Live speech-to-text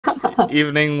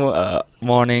Evening,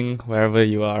 morning, wherever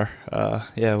you are.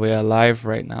 Yeah, we are live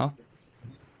right now.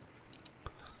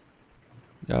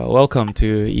 Welcome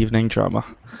to Evening Drama.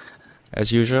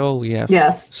 As usual, we have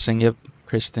Yes, Singyip,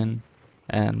 Kristen,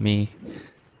 and me.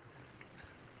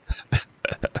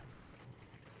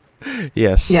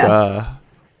 Yes. yes.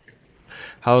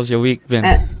 How's your week been?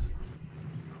 And,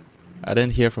 I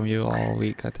didn't hear from you all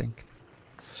week, I think.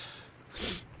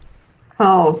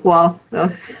 oh, well,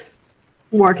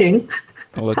 working.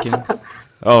 Working?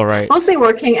 Oh, right. Mostly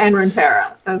working and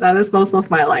Runeterra. That is most of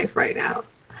my life right now.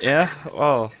 Yeah.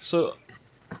 Oh, so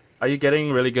are you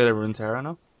getting really good at Runeterra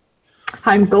now?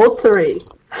 I'm gold 3.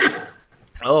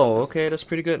 Oh, okay, that's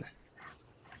pretty good.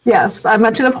 Yes, I'm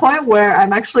at to the point where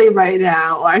I'm actually right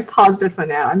now, or I paused it for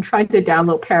now. I'm trying to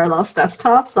download Parallels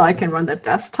Desktop so I can run the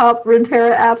desktop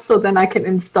Runeterra app so then I can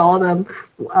install the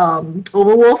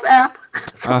Overwolf app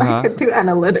so I Uh-huh. can do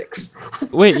analytics.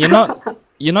 Wait, you're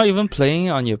not even playing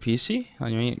on your PC?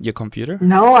 On your computer?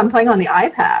 No, I'm playing on the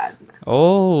iPad.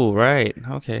 Oh, right.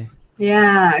 Okay.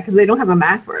 Yeah, because they don't have a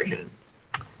Mac version.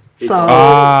 They don't.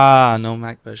 So No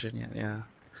Mac version yet. Yeah.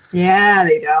 yeah,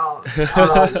 they don't.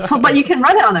 But you can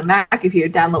run it on a Mac if you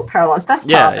download Parallels Yeah,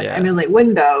 Desktop and yeah. emulate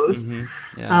Windows. Mm-hmm.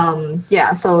 Yeah.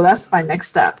 Yeah, so that's my next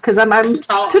step because I'm to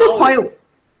How the how point.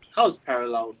 how's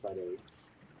Parallels, by the way?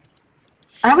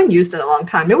 I haven't used it in a long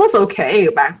time. It was okay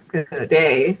back in the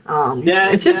day.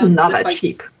 It's just not There's that like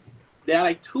cheap. there are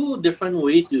like two different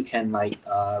ways you can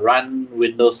run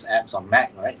Windows apps on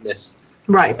Mac, right? There's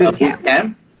Right, boot camp.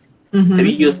 Bootcamp. Have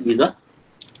you hmm used either?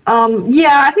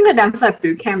 Yeah, I think the downside of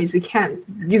boot camp is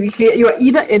you're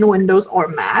either in Windows or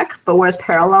Mac, but whereas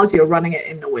Parallels you're running it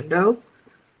in the window.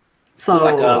 So it's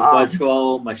like So a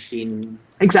virtual machine.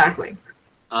 exactly.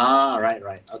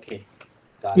 Right. Okay,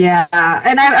 got it. Yeah,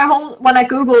 and when I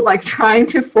googled like trying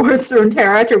to force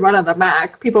Runeterra to run on the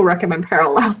Mac, people recommend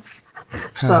Parallels.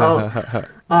 So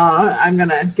I'm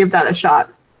gonna give that a shot.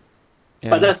 But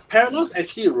Yeah. does Parallels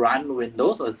actually run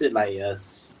Windows, or is it like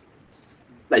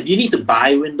like you need to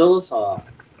buy Windows or?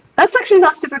 That's actually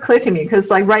not super clear to me because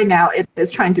like right now it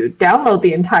is trying to download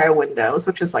the entire Windows,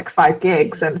 which is like 5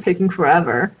 gigs and taking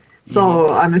forever. Mm-hmm.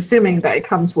 So I'm assuming that it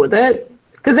comes with it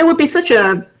because it would be such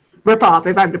a ripoff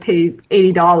if I have to pay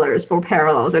 $80 for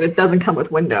Parallels and it doesn't come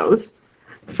with Windows.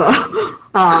 So,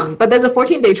 but there's a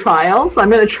 14-day trial, so I'm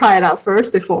gonna try it out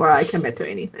first before I commit to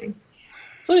anything.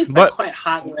 So it's like But quite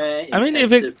hardware I mean,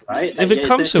 intensive, right? if Like it it's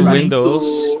comes to actually running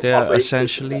Windows, two they're operating systems at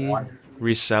essentially once.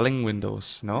 reselling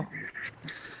Windows, no?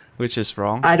 Which is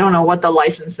wrong. I don't know what the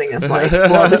licensing is like.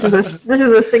 Well, this is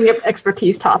a single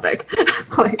expertise topic.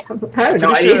 Like, I I'm have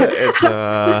no pretty sure idea. it's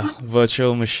a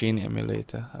virtual machine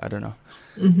emulator. I don't know.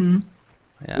 hmm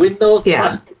Yeah. Windows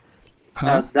Yeah.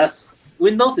 Huh? that's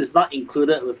Windows is not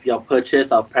included with your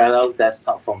purchase of Parallels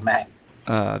Desktop for Mac.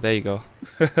 There you go.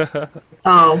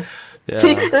 Oh.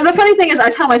 See, Yeah. the funny thing is, I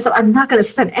tell myself I'm not going to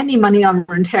spend any money on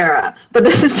Runeterra, but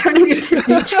this is turning into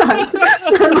me trying to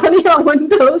spend money on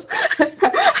Windows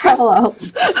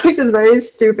parallels, which is very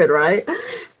stupid, right?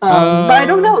 But I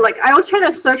don't know. Like, I was trying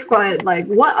to search for it, like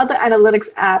what other analytics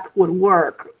app would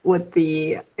work with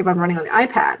the if I'm running on the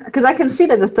iPad, because I can see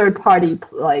there's a third-party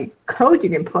like code you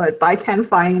can put, but I can't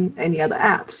find any other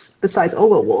apps besides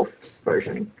Overwolf's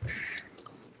version.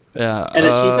 Yeah. And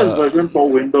the cheapest version for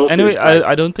Windows Anyway, is like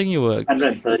I don't think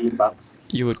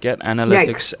 $130. you would get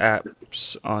analytics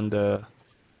apps on the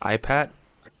iPad.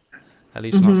 At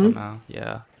least not for hmm now.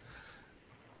 Yeah.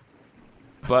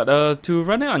 But to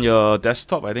run it on your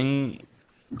desktop, I think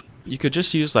you could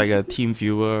just use like a team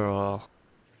viewer or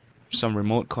some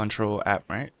remote control app,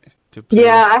 right? To play.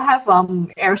 Yeah, I have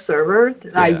Air Server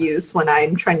that I Yeah. use when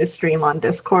I'm trying to stream on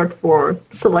Discord for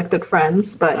selected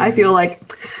friends, but I feel like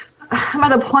I'm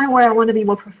at a point where I want to be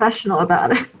more professional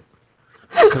about it.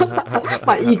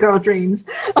 My e-girl dreams.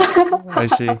 I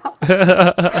see.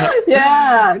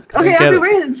 Yeah. Okay, get I've been it.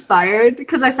 very inspired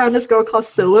because I found this girl called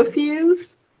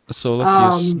Silafuse. Solar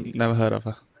Fuse, Um, never heard of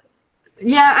her.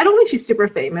 yeah, I don't think she's super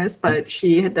famous, but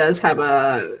she does have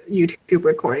a YouTube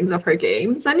recordings of her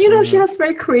games, and she has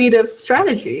very creative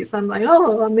strategies. I'm like,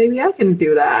 oh, well, maybe I can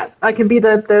do that. I can be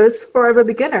this forever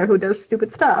beginner who does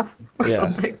stupid stuff or Yeah.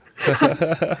 something.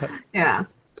 Yeah.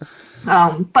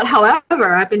 But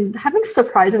however, I've been having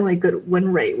surprisingly good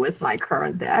win rate with my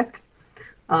current deck,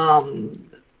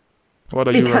 What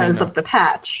are you running because now? of the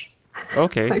patch.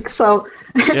 Okay. Like so.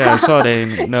 Yeah, I saw they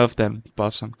nerfed them,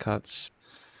 buff some cuts.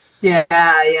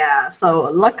 Yeah. So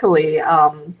luckily,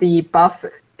 the buff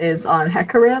is on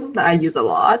Hecarim that I use a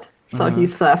lot. So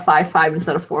he's 5/5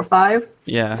 instead of 4/5.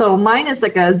 Yeah. So mine is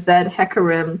like a Zed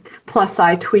Hecarim, plus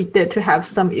I tweaked it to have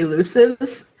some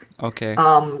elusives Okay.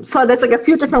 So there's like a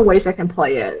few different ways I can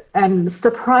play it, and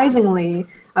surprisingly,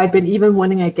 I've been even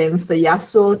winning against the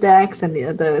Yasuo decks and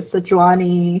the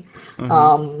Sejuani,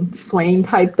 Swain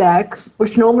type decks,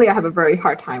 which normally I have a very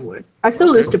hard time with. I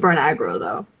still lose to Burn Aggro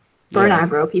though. Burn Yeah.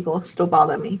 Aggro people still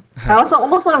bother me. I also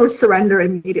almost want to surrender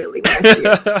immediately when I see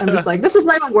it. I'm just like, this is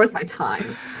not even worth my time.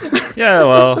 Yeah,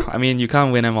 well, I mean, you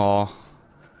can't win them all.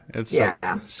 It's Yeah. like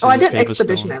Oh, I scissors, did paper,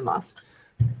 Expedition stone. and lost.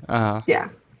 Uh-huh. Yeah.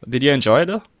 Did you enjoy it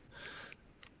though?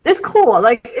 It's cool.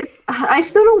 Like, I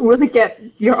still don't really get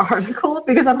your article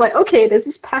because I'm like, okay, there's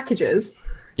these packages, but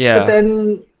Yeah.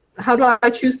 then how do I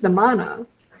choose the mana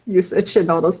usage and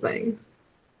all those things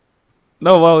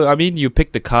No, well, I mean, you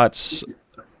pick the cards.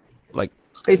 Like,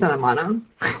 based on the mana?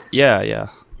 yeah, yeah.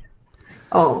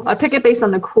 Oh, I pick it based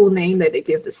on the cool name that they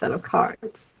give the set of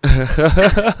cards.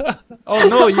 Oh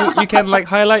no, you can like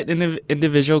highlight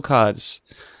individual cards.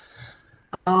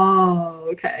 Oh,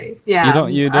 okay. Yeah. You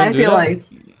don't I do feel that? like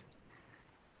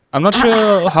I'm not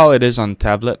sure how it is on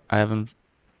tablet. I haven't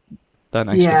done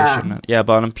Yeah. Expedition. Yeah,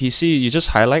 but on PC you just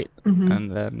highlight Mhm.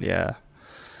 and then yeah.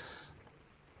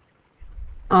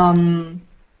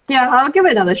 Yeah, I'll give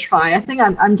it another try. I think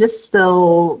I'm just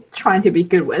still trying to be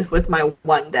good with my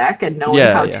one deck and knowing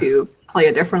Yeah, how yeah. to play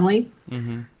it differently. Yeah.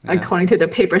 According to the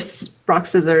paper, rock,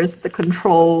 scissors, the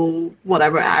control,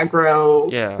 whatever, aggro,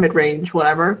 Yeah. mid range,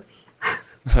 whatever.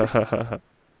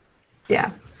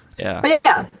 Yeah. Yeah. But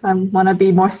yeah, I want to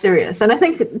be more serious. And I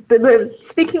think,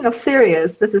 speaking of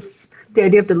serious, this is the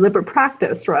idea of deliberate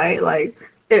practice, right? Like,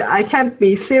 I can't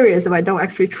be serious if I don't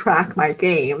actually track my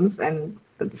games and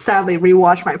sadly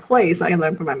rewatch my plays so I can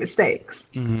learn from my mistakes.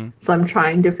 So I'm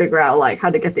trying to figure out like how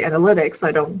to get the analytics so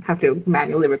I don't have to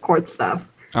manually record stuff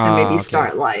and maybe okay.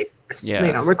 start like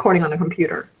Yeah. recording on the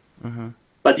computer.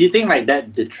 But do you think like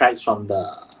that detracts from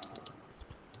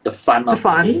the fun of the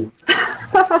fun? game?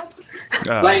 Uh,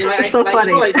 It's so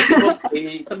funny.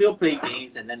 Some people play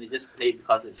games and then they just play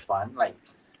because it's fun. Like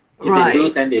if Right. they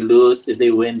lose, then they lose. If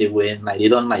they win, they win. Like they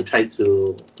don't like try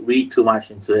to read too much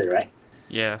into it, right?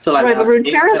 yeah. So like Right, but when I was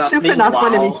playing- when I Runeterra is was super playing not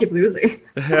fun if you WoW- keep losing.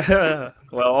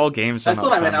 Well, all games are So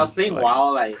not like when fun, I was playing like-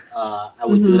 WoW, like I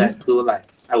would do Mhm. that too. Like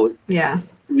I would Yeah.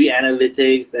 read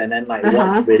analytics and then like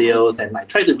watch videos and like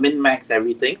try to min max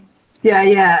everything. Yeah,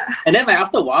 yeah. And then like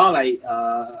after a while, like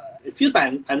it feels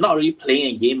like I'm not really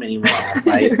playing a game anymore.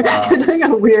 Like You're doing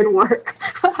a weird work.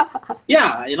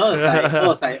 yeah,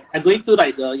 it's like I'm going through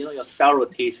like the your spell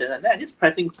rotation and then I'm just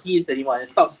pressing keys anymore. And it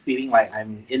starts feeling like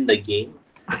I'm in the game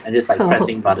and just like Oh.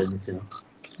 pressing buttons.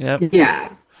 Yep, Yeah.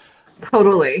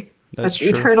 Totally. that's That's true.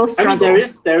 eternal I mean, struggle.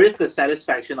 there is the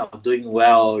satisfaction of doing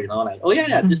well. Like oh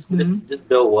yeah, this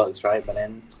build works, right? But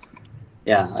then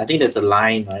yeah, I think there's a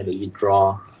line right that you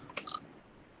draw.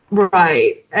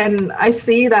 Right. And I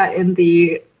see that in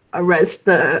the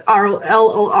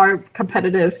LOR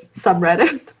competitive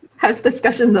subreddit has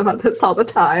discussions about this all the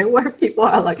time where people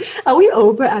are like, are we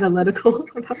over analytical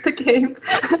about the game?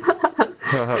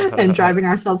 And driving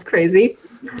ourselves crazy.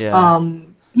 Yeah.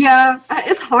 Yeah,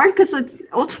 it's hard because it's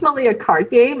ultimately a card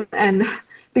game, and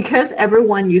because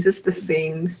everyone uses the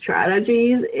same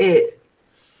strategies, it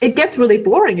gets really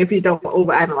boring if you don't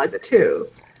overanalyze it too.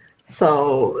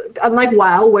 So unlike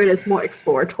WoW, where there's more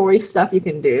exploratory stuff you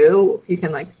can do, you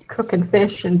can like cook and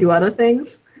fish and do other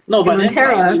things. No, but then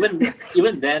Runeterra- like,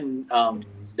 even then,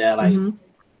 there are like Mhm.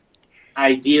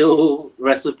 ideal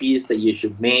recipes that you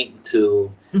should make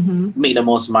to Mhm. make the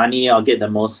most money or get the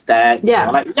most stats. Yeah.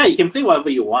 Like you can play whatever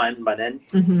you want, but then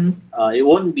Mhm. it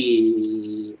won't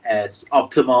be as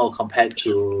optimal compared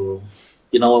to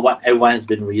what everyone has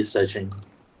been researching.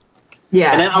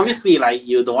 Yeah. And then obviously like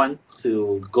you don't want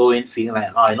to go in feeling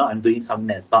like I'm doing something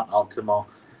that's not optimal.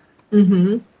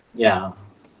 Mhm. Yeah.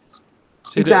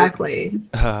 See, Exactly.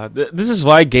 this is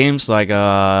why games like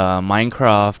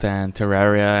Minecraft and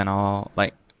Terraria and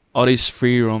all these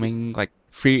free roaming, like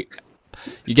free,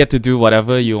 you get to do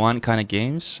whatever you want kind of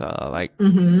games, like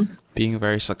Mhm. being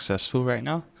very successful right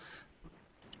now.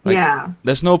 Like, Yeah.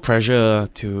 There's no pressure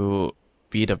to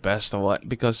be the best or what,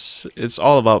 because it's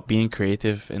all about being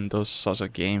creative in those sorts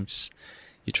of games.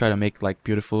 You try to make like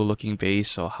beautiful looking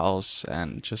base or house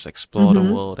and just explore the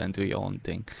Mhm. world and do your own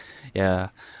thing. Yeah.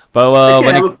 But Actually,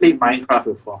 when I it, never played Minecraft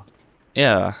before.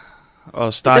 yeah,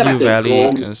 or that Stardew like a Valley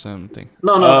goal? or something.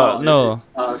 No. No,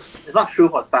 It's not true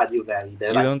for Stardew Valley. They're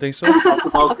you like don't think so?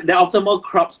 they're optimal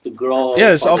crops to grow.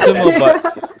 Yeah, it's for- optimal,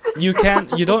 but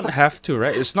you don't have to,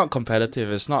 right? It's not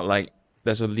competitive. It's not like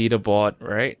there's a leaderboard,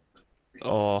 right?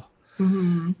 Or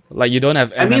Mhm. like you don't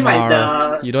have I mean, like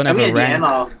MMR, you don't have a rank.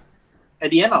 At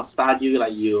the end of Stardew,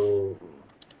 like you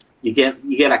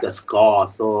get like a score.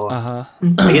 So Uh-huh.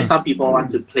 I guess some people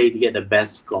want to play to get the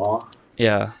best score.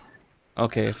 Yeah.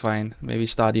 Okay, fine. Maybe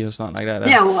Stardew's not like that then.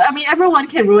 Yeah, well, I mean, everyone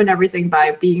can ruin everything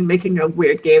by making a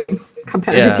weird game,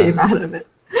 competitive Yeah. game out of it.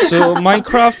 So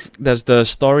Minecraft, there's the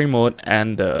story mode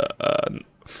and the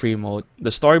free mode.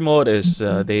 The story mode is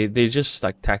they just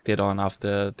like tacked it on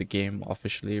after the game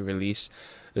officially released.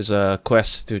 There's a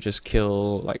quest to just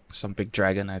kill like some big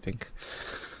dragon, I think.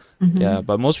 Yeah,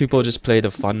 but most people just play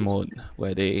the fun mode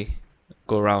where they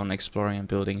go around exploring and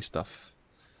building stuff.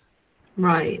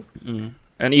 Right.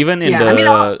 And even in Yeah, I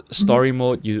the mean, story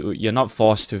mode, you're not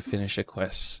forced to finish a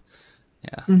quest.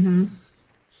 Yeah.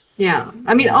 Yeah.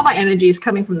 I mean, all my energy is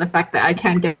coming from the fact that I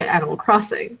can't get Animal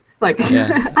Crossing. Like,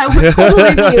 Yeah. I would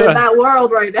totally be in that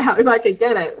world right now if I could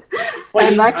get it.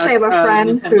 And actually, I have a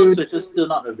friend Nintendo who. Switch is still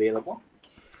not available.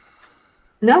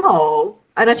 No.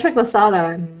 And I checked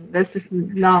Lazada, and there's just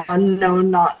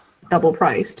not double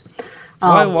priced.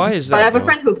 Why is that? But I have a though?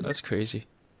 friend who. That's crazy.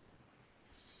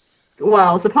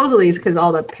 Well, supposedly it's because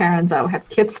all the parents out have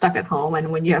kids stuck at home,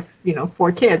 and when you have,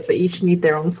 4 kids, they each need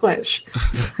their own Switch.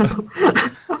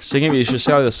 Singing, you should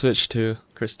sell your Switch too,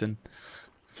 Kristen.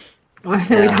 We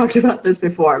talked about this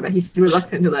before, but he's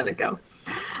reluctant to let it go.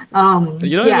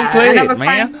 You don't yeah, even play and I have it, a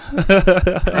man.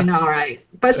 friend- I know, right?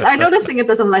 But I noticed it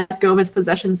doesn't let go of his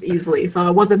possessions easily, so I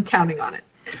wasn't counting on it.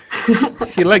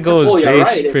 He let go of his Oh, you're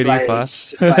bass right, it's pretty like-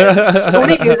 fast. it's like-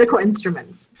 Only musical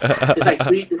instruments. It's like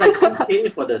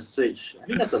 2K for the Switch. I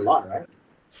think that's a lot, right?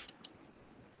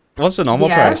 What's the normal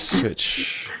Yes. price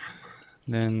Switch?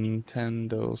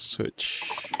 Nintendo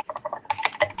Switch.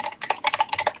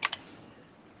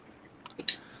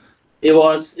 It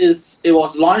was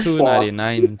launched for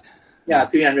 $299.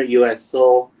 300 US.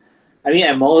 So I mean,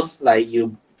 at most, like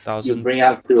you bring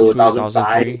up to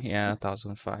 1,005. 2003. Yeah,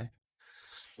 1005.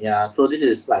 Yeah, so this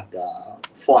is like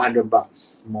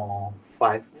 $400 more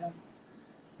 5. Yeah.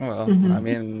 Well, Mhm. I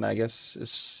mean, I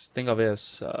guess think of it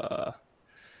as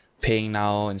paying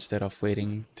now instead of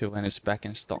waiting till when it's back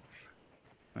in stock.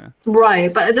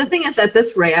 Right, but the thing is, at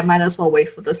this rate, I might as well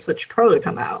wait for the Switch Pro to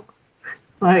come out.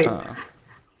 Like,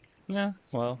 Yeah,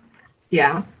 well,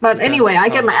 yeah. But Depends anyway, I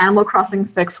get how- my Animal Crossing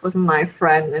fix with my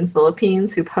friend in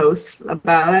Philippines who posts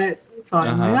about it. So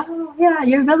I'm like, oh yeah,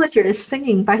 your villager is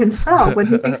singing by himself when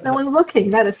he thinks no one's looking.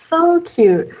 That is so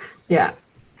cute. Yeah.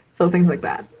 So things like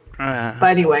that. But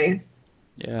anyway,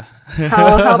 yeah.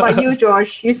 how about you,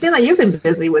 George? You seem like you've been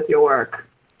busy with your work.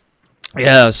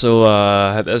 Yeah, so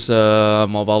there's a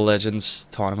Mobile Legends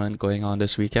tournament going on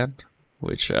this weekend,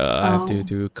 which I have to Oh.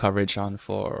 do coverage on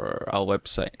for our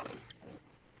website.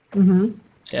 Mm-hmm.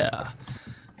 Yeah.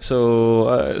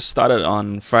 So it started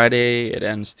on Friday, it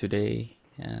ends today,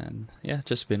 and yeah,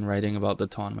 just been writing about the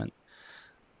tournament.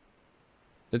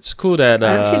 It's cool that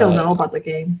I actually don't know about the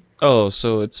game. oh,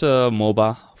 so it's a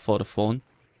MOBA for the phone.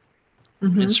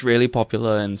 Mm-hmm. It's really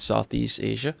popular in Southeast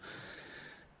Asia.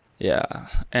 Yeah,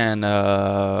 and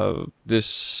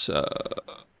this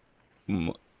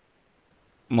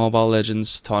Mobile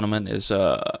Legends tournament is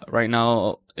right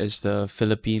now is the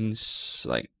Philippines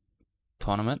like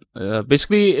tournament.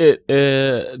 Basically,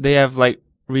 they have like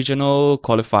regional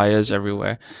qualifiers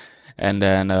everywhere, and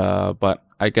then but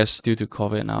I guess due to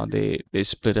COVID now they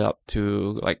split up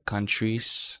to like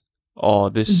countries.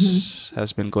 Or this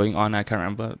has been going on. I can't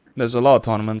remember. There's a lot of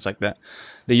tournaments like that.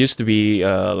 They used to be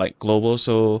like global,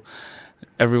 so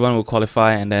everyone will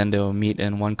qualify and then they'll meet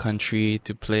in one country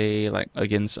to play like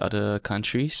against other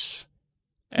countries.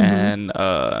 And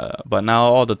but now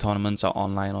all the tournaments are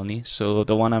online only. So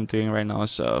the one I'm doing right now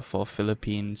is for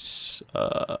Philippines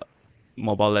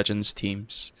Mobile Legends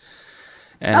teams.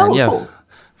 And yeah, cool.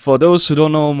 for those who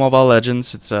don't know Mobile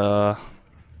Legends, it's a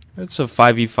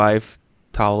 5v5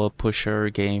 tower pusher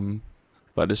game,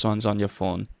 but this one's on your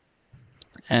phone.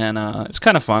 And it's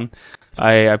kind of fun.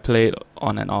 I play it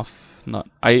on and off.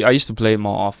 I used to play it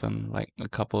more often, like a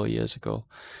couple of years ago.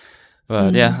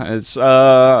 But yeah, it's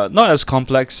not as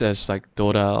complex as like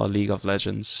Dota or League of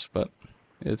Legends, but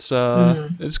it's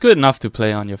good enough to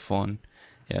play on your phone.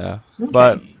 Yeah.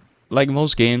 But like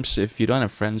most games, if you don't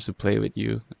have friends to play with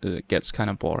you, it gets kind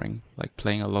of boring, like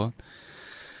playing alone.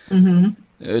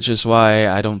 Which is why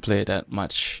I don't play that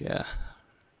much. Yeah.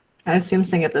 I assume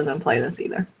Singit doesn't play this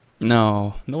either.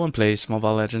 No one plays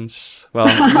Mobile Legends. Well,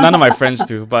 none of my friends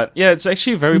do. But yeah, it's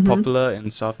actually very popular in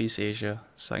Southeast Asia.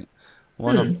 It's like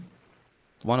one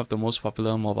of the most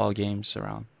popular mobile games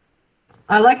around.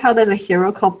 I like how there's a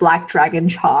hero called Black Dragon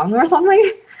Chong or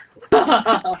something.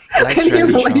 Black Any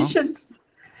Dragon Chong? relations?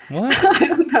 What? I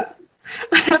don't know.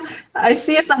 I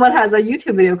see someone has a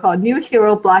YouTube video called New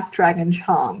Hero Black Dragon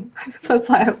Chong. So it's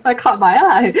like, that caught my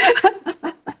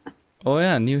eye. Oh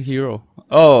yeah, new hero.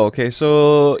 Oh, okay.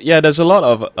 So yeah, there's a lot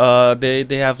of they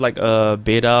have like a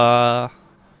beta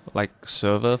like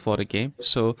server for the game.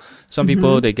 So some Mm-hmm.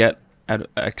 people they get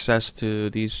access to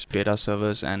these beta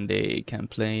servers and they can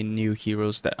play new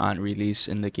heroes that aren't released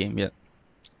in the game yet.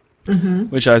 Mm-hmm.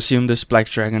 Which I assume this Black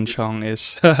Dragon Chong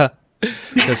is.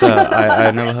 Because I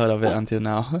never heard of it until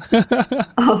now.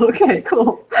 Oh, okay,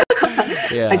 cool.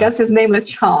 Yeah. I guess his name is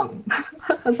Chong.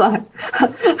 So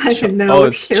I can know Oh,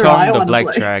 which it's hero Chong I the want to Black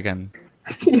play. Dragon.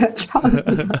 Yeah, Chong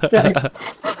the Black Dragon.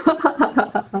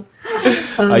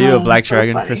 Are you a Oh, Black so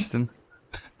Dragon, funny. Kristen?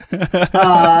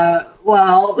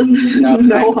 Well,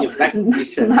 no, Black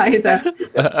Magician. neither.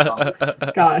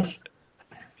 Gosh.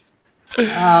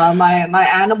 My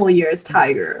animal year is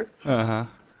tiger. Uh-huh.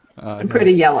 I'm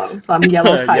pretty yellow, so I'm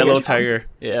yellow tiger. Yellow Chong. Tiger.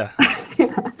 Yeah,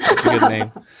 that's a good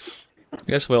name. I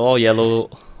guess we're all yellow.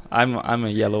 I'm a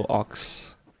yellow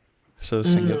ox. So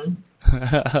single.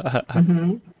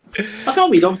 Mm-hmm. How come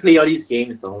we don't play all these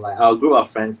games though? Like our group of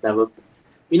friends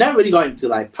we never really got into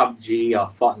like PUBG or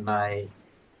Fortnite.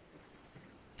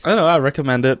 I don't know. I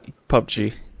recommended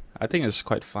PUBG. I think it's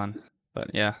quite fun.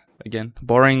 But yeah, again,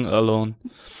 boring alone.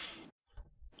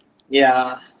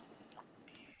 Yeah.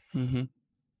 Mm-hmm.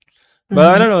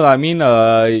 But I don't know. I mean,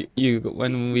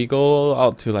 when we go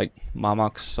out to like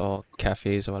Mamax or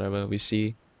cafes or whatever, we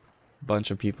see a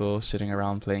bunch of people sitting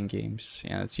around playing games.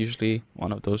 Yeah, it's usually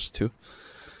one of those two.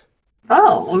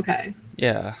 Oh, okay.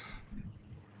 Yeah,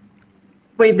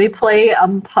 Wait, they play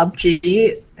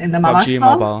PUBG in the Mama PUBG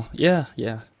Shop? Mobile. Yeah,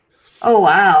 yeah. Oh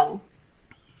wow.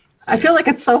 I feel like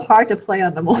it's so hard to play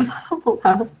on the mobile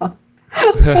phone.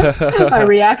 My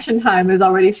reaction time is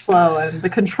already slow, and the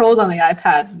controls on the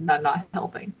iPad are not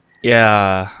helping.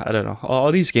 Yeah, I don't know.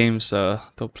 All these games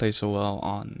don't play so well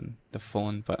on the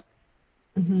phone, but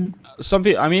Hmm. some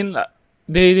people, I mean,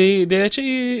 they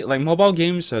actually like mobile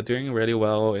games are doing really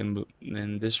well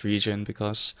in this region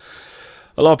because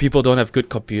a lot of people don't have good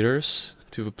computers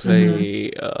to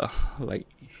play like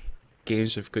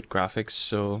games with good graphics.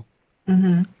 So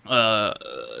Hmm.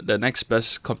 the next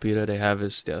best computer they have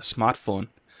is their smartphone,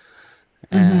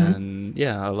 Mhm. and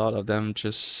yeah, a lot of them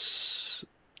just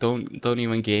don't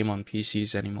even game on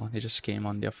PCs anymore. They just game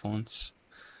on their phones.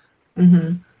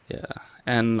 Hmm. Yeah,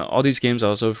 and all these games are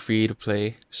also free to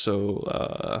play,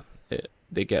 so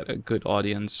they get a good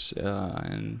audience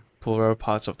in poorer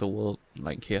parts of the world,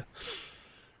 like here.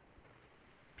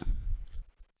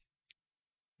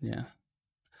 Yeah,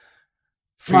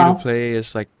 free to Wow. play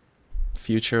is like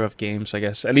future of games, I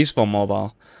guess. At least for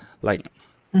mobile, like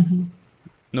Hmm.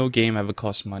 no game ever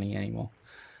costs money anymore.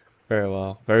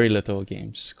 Very little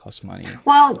games cost money.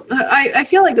 Well, I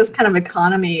feel like this kind of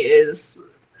economy is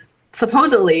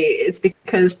supposedly it's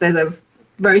because there's a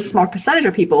very small percentage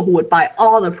of people who would buy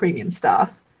all the premium stuff,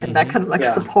 and that Mhm. kind of like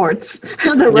Yeah. supports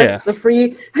the rest, Yeah. the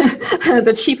free,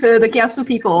 the cheaper, the Gasu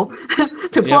people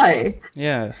to Yep. play.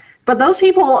 Yeah, But those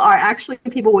people are actually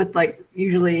people with like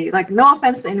usually like no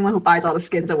offense to anyone who buys all the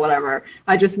skins or whatever.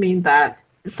 I just mean that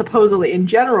supposedly in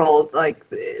general, like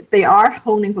they are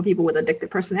honing for people with addicted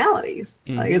personalities.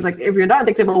 Like it's like if you're not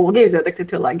addicted to mobile games, you're addicted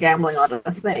to like gambling or other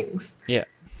things. yeah.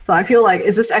 So I feel like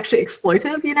is this actually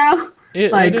exploitive, you know?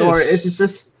 It Like or is. is it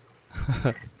just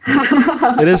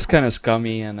It is kind of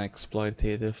scummy and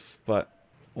exploitative, but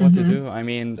what to Mhm. do? I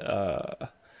mean,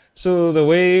 so the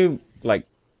way like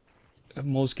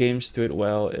most games do it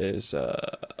well is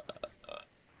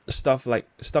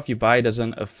stuff you buy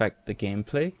doesn't affect the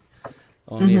gameplay,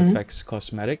 only Mhm. affects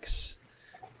cosmetics,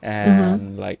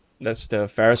 and like that's the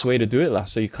fairest way to do it lah.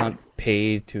 So you can't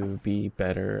pay to be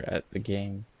better at the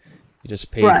game, you just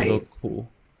pay Right. to look cool.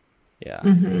 Yeah.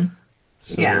 Mhm.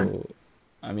 So Yeah.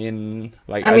 I mean,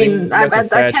 like I I think mean, I that's a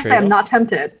fair can't say I'm trade-off. not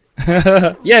tempted.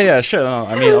 Yeah, sure. No,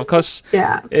 I mean, of course,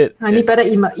 Yeah. it. I need better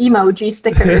emoji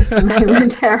stickers in my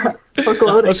Runeterra for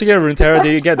gloating. Also, get Runeterra.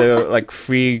 Did you get the like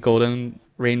free golden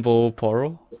rainbow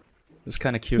portal? It's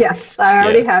kind of cute. Yes, I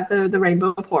already Yeah. have the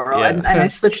rainbow portal, Yeah. and I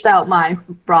switched out my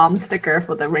Braum sticker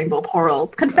for the rainbow portal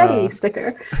confetti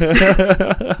sticker.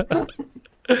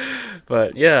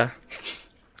 But yeah,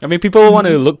 I mean, people want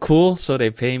to look cool, so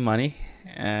they pay money,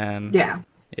 and Yeah,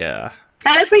 yeah,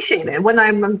 I appreciate it when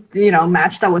I'm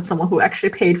matched up with someone who actually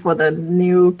paid for the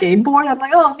new game board. I'm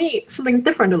like, oh, neat, something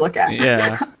different to look at.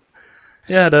 yeah,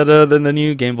 yeah. The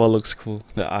new Game Boy looks cool,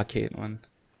 the arcade one.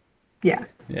 Yeah.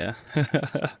 Yeah.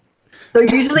 So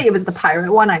usually if it's the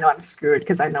pirate one, I know I'm screwed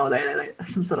because I know that like,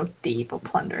 some sort of thief or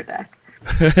plunder deck.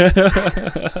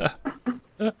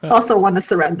 Also want to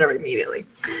surrender immediately.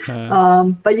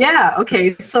 But yeah,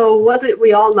 okay. So what did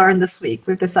we all learn this week?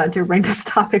 We've decided to bring this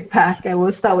topic back, and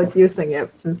we'll start with using it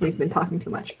since we've been talking too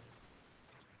much.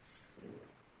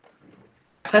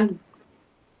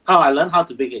 I learned how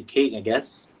to bake a cake, I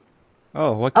guess.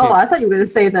 Oh, what Oh, cake? I thought you were gonna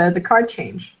say the card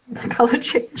change, the color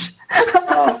change.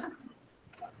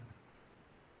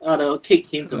 Oh, the cake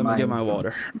came to Let me get mind. my so.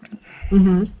 water.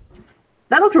 hmm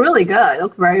That looked really good. It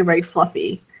looked very, very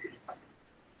fluffy.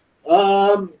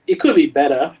 It could be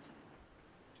better.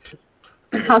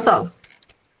 How so?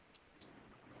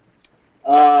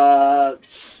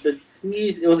 The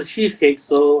cheese. It was a cheesecake,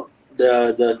 so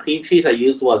the cream cheese I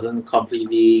used wasn't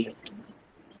completely.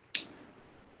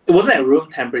 It wasn't at room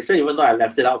temperature, even though I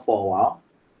left it out for a while.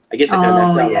 I guess I could have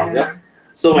left Oh it out yeah. longer.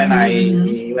 So when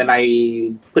Mhm,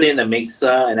 I put it in the mixer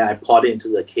and then I poured it into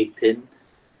the cake tin,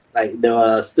 like there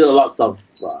were still lots of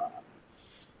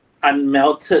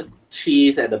unmelted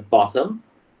cheese at the bottom.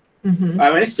 mhm,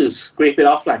 I managed to scrape it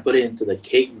off and put it into the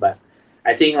cake, but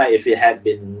I think like if it had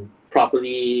been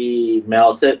properly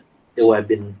melted, it would have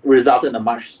been resulted in a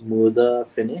much smoother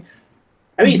finish.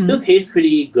 I mean, it still mhm, tastes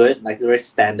pretty good, like it's a very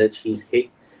standard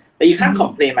cheesecake. But you can't mhm.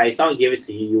 complain. Like if someone gave it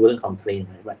to you, you wouldn't complain,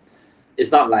 right? But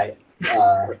it's not like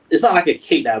it's not like a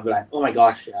cake that I'd be like, oh my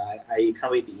gosh, I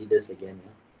can't wait to eat this again.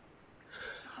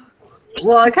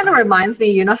 Well, it kind of reminds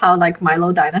me, you know how like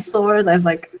Milo Dinosaur, there's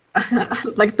like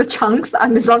like the chunks, the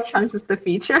unresolved chunks is the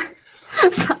feature.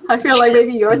 So I feel like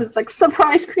maybe yours is like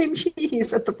surprise cream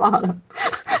cheese at the bottom.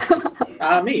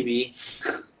 Maybe.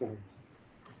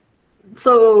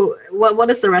 So what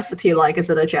is the recipe like? Is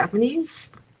it a Japanese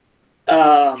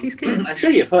cheesecake? I'm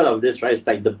sure you've heard of this, right? It's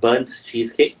like the burnt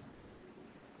cheesecake.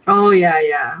 Oh yeah,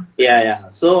 yeah. Yeah.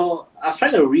 So I was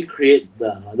trying to recreate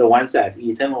the ones that I've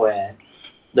eaten where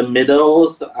the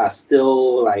middles are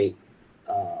still like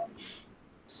um,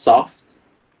 soft.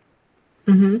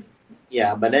 Mm-hmm.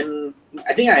 Yeah, but then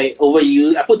I think I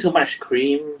overused. I put too much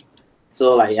cream,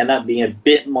 so like end up being a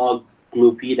bit more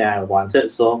gloopy than I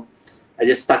wanted. So I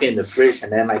just stuck it in the fridge,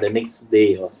 and then like the next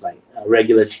day it was like a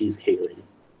regular cheesecake already.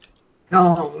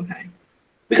 Oh, okay.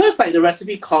 Because like the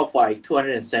recipe called for like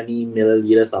 270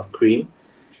 milliliters of cream,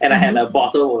 and I had a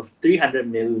bottle of 300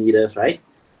 milliliters, right?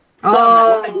 So I'm like,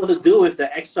 what am I Oh, going to do with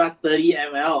the extra 30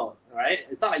 ml, right?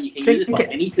 It's not like you can use it drink for it.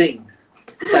 anything.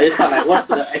 So I just thought like, what's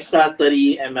the extra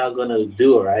 30 ml going to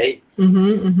do, right?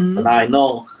 Mm-hmm, So mm-hmm. now I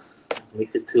know it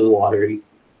makes it too watery.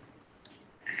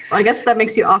 Well, I guess that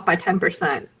makes you off by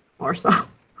 10% or so.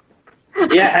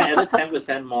 Yeah, I added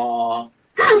 10% more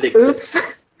liquid. Oops.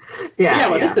 Yeah,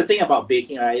 But that's yeah. the thing about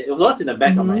baking, right? It was always in the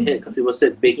back of my Mm-hmm. head because people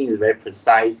said baking is very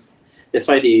precise. That's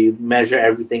why they measure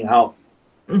everything out.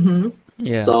 Mm-hmm.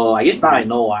 Yeah. So I guess now I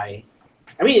know why.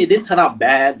 I mean, it didn't turn out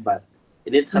bad, but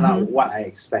it didn't turn out Mm-hmm. what I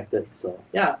expected. So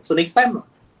yeah. So next time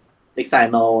I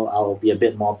know I'll be a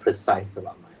bit more precise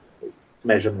about my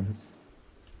measurements.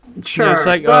 Sure. Yeah, it's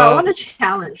like Well, I want to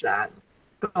challenge that.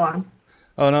 Go on.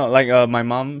 oh no, like my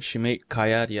mom, she made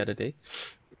kaya the other day,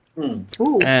 Hmm.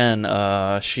 Ooh. and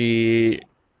she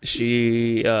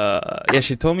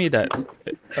told me that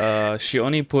she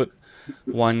only put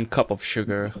 1 cup of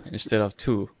sugar instead of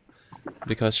 2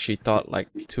 because she thought like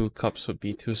 2 cups would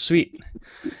be too sweet,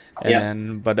 and Yeah.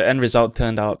 then but the end result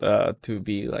turned out to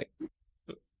be like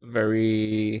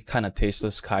very kind of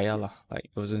tasteless kaya lah. Like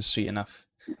it wasn't sweet enough.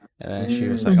 And then she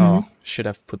was like, Mhm. "Oh, should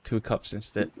have put 2 cups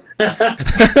instead."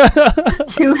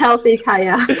 Too healthy,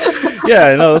 Kaya.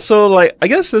 Yeah, no. So like, I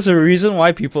guess there's a reason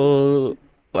why people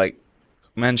like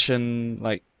mention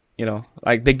like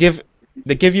like they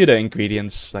give you the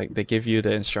ingredients, like they give you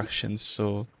the instructions,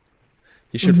 so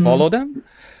you should Mhm. follow them.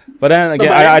 But then So,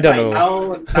 again, but then, I don't like,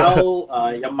 know.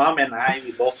 now, your mom and I,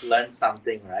 we both learned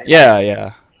something, right?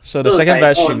 Yeah. So the So it's second like,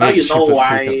 batch oh, she now made, you she know put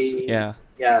why. 2 cups. Yeah.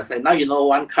 Yeah, it's like now you know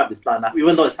 1 cup is not enough,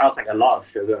 even though it sounds like a lot of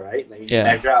sugar, right? Like when you Yeah.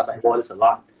 measure, I was like, oh, it's a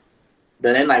lot.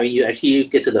 But then, like when you actually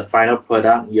get to the final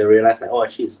product, you realize like, oh,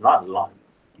 actually, it's not a lot.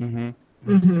 Mhm.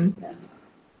 Mhm.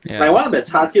 Yeah. Like one of the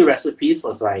char siu recipes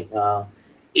was like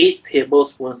 8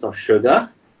 tablespoons of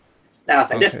sugar. And I was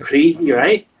like, that's Okay. crazy,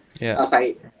 right? I Yeah. was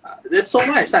like, there's so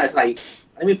much. That I was like,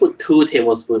 let me put 2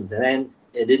 tablespoons, and then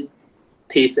it didn't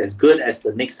taste as good as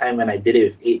the next time when I did it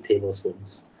with 8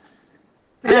 tablespoons.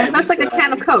 Yeah, that's like a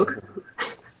can of Coke.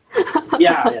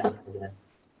 Yeah.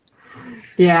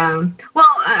 Yeah. Well,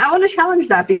 I want to challenge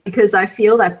that because I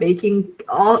feel that baking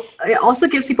it also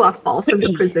gives people a false sense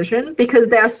of precision because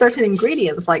there are certain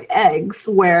ingredients like eggs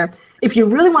where if you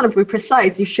really want to be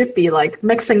precise, you should be like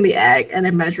mixing the egg and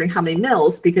then measuring how many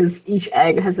mils because each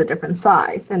egg has a different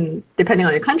size and depending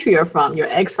on the country you're from, your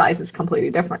egg size is completely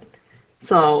different.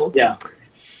 So Yeah.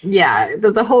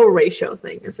 the whole ratio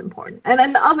thing is important. And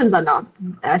then the ovens are not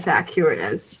as accurate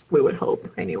as we would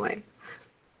hope anyway.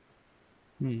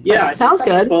 Yeah, I Sounds think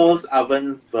some good. people's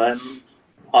ovens burn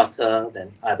hotter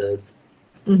than others.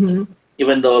 Mm-hmm.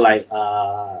 Even though like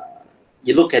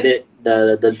you look at it,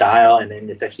 the dial, and then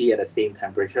it's actually at the same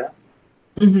temperature.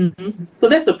 Mm-hmm. So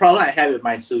that's the problem I had with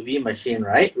my sous vide machine,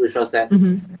 right? Which was that,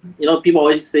 Mm-hmm. people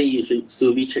always say you should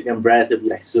sous vide chicken breast to be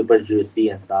like super juicy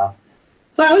and stuff.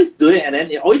 So I always do it, and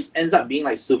then it always ends up being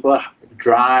like super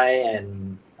dry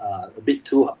and a bit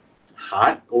too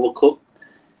hard, overcooked.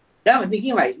 Yeah, I'm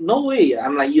thinking like, no way.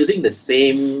 I'm like using the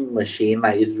same machine,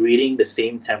 like it's reading the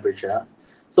same temperature.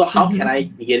 So how can I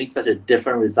be getting such a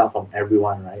different result from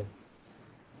everyone, right?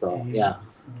 So yeah.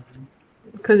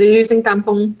 Because you're using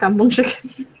kampung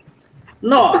chicken.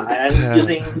 No,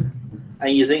 I'm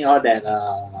using all that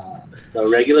the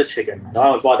regular chicken.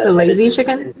 No, I bought The lazy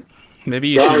chicken. Maybe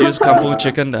you should use kampung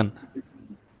chicken then.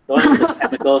 The one with the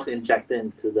chemicals injected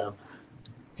into them.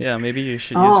 Yeah, maybe you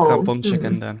should use kampung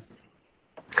chicken then.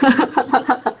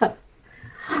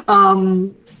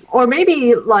 Or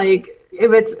maybe like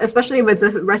especially if it's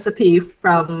a recipe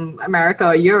from America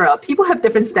or Europe, people have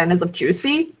different standards of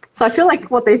juicy. So I feel like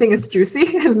what they think is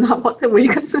juicy is not what we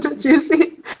consider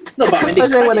juicy. No, but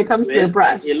especially when it comes to the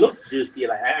breast. It looks juicy.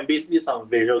 Like I'm basically some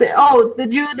visual.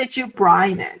 Did you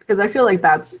brine it? Because I feel like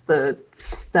that's the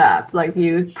step. Like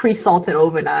you pre-salt it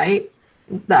overnight.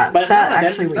 None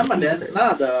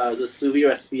of the sous vide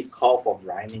recipes call for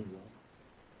brining.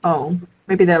 Oh,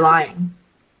 maybe they're lying.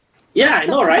 Yeah, I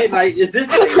know, right? Like, is this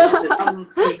like some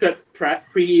secret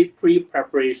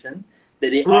pre-preparation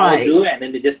that they all do, and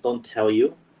then they just don't tell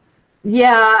you?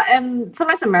 Yeah, and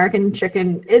sometimes American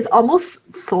chicken is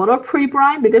almost sort of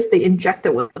pre-brine because they inject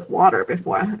it with water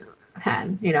beforehand,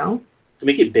 To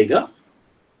make it bigger?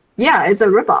 Yeah, it's a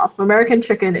ripoff. American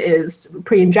chicken is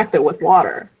pre-injected with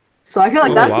water. So I feel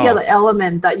like that's the other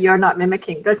element that you're not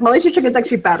mimicking. Like Malaysian chicken is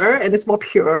actually better and it's more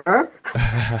pure.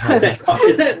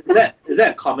 Is that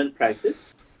a common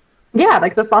practice? Yeah,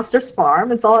 like the Foster's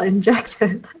Farm, it's all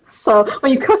injected. So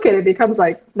when you cook it, it becomes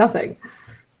like nothing.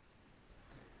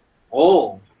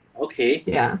 Oh, okay.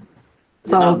 Yeah.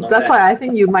 So that's why I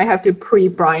think you might have to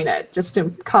pre-brine it just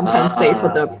to compensate for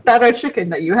the better chicken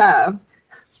that you have.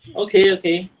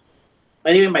 Okay.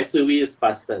 Anyway, my sous vide is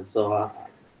busted, so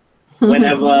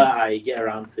whenever I get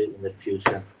around to it in the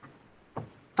future.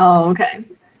 Oh, okay.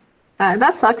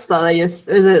 That sucks though. Is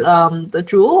it the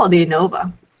Jewel or the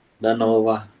Nova? The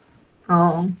Nova.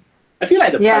 Oh. I feel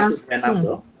like the prices went up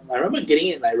though. I remember getting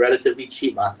it like relatively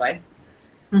cheap last time.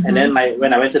 And then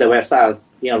when I went to the website, I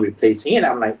was replacing it.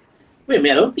 I'm like, wait a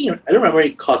minute, I don't remember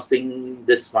it costing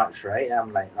this much, right? And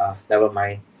I'm like, never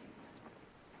mind.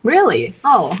 Really?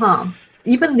 Oh, huh.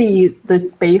 Even the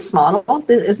base model,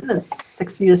 isn't it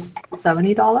 $60 to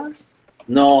 $70?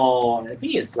 No, I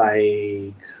think it's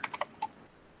like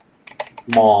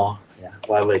more. Yeah,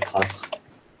 whatever it costs.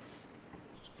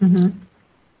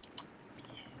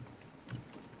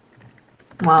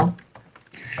 Well,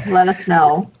 let us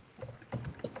know.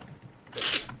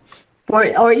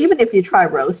 Or even if you try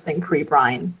roasting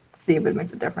pre-brine, see if it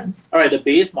makes a difference. All right, the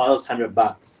base model is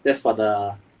 $100. That's for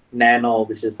the Nano,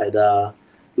 which is like the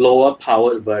lower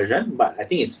powered version, but I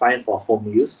think it's fine for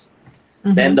home use.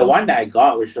 Then the one that I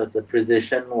got, which was the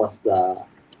Precision, was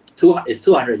it's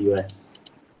 $200 US.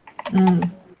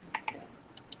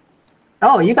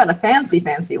 Oh, you got a fancy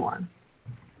one.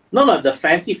 No, the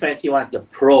fancy one is the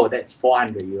Pro. That's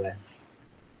 $400 US.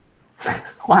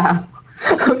 Wow.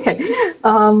 Okay.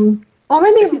 Or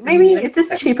maybe it's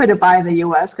just cheaper to buy in the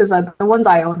US because the ones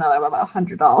I own are about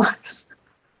 $100.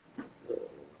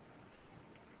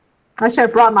 I should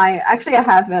have brought actually I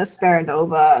have a spare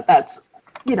Nova that's,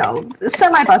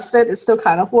 semi-busted. It still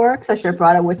kind of works. I should have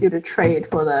brought it with you to trade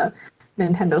for the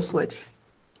Nintendo Switch.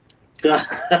 Okay.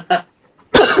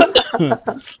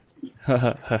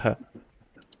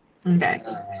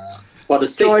 For the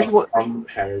sake of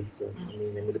comparison,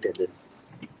 let me look at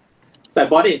this. So I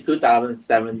bought it in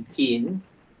 2017.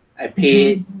 I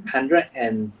paid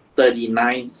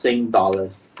 139 Sing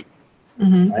dollars.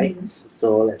 Right?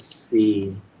 So let's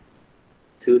see.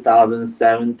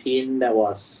 2017, that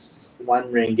was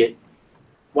 1 ringgit.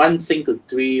 1 Sing to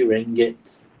 3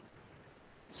 ringgit.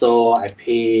 So I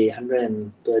pay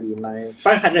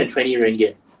 520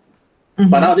 ringgit.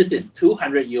 But now this is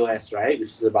 200 US, right?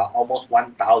 Which is about almost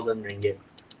 1,000 ringgit.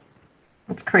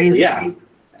 That's crazy. So yeah,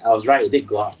 I was right. It did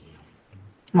go up.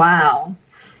 Wow.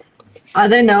 Are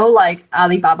there no like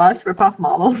Alibaba's ripoff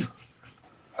models?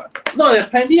 No, there are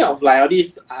plenty of like all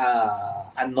these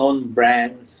unknown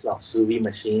brands of sous vide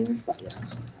machines, but yeah,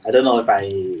 I don't know if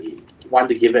I want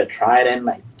to give it a try. Then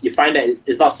like you find that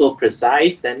it's not so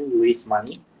precise, then you waste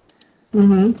money.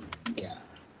 Yeah.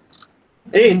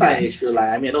 Maybe it's not an issue. Like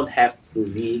I don't have sous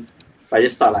vide, but I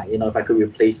just thought like if I could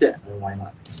replace it, then why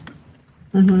not?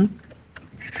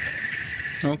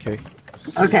 Okay.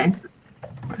 Okay.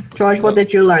 George, what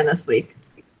did you learn this week?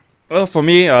 Well, for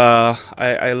me,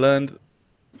 I learned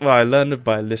well, I learned it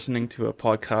by listening to a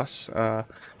podcast.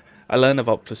 I learned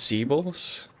about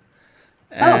placebos,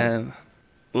 and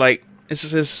like it's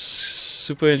just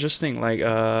super interesting. Like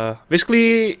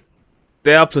basically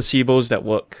there are placebos that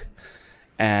work,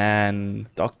 and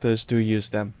doctors do use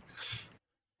them.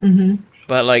 Mm-hmm.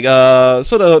 But like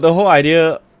so the whole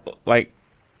idea, like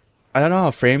I don't know how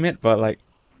to frame it, but like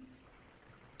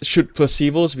should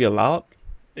placebos be allowed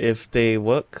if they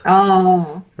work?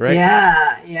 Oh, Right?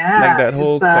 yeah. Like that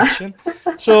whole question.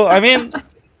 So I mean,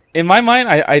 in my mind,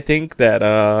 I think that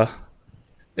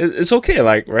it's okay,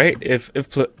 like, right? If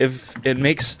it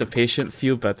makes the patient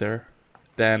feel better,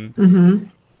 then Mm-hmm.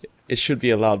 it should be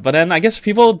allowed. But then I guess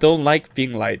people don't like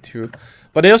being lied to.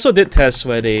 But they also did tests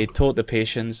where they told the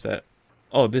patients that,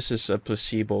 oh, this is a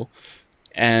placebo,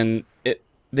 and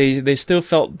they still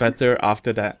felt better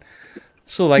after that.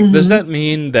 So like, does that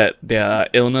mean that their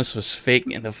illness was fake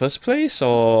in the first place,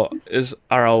 or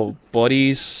are our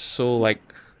bodies so like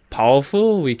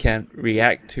powerful we can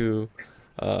react to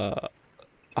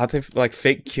like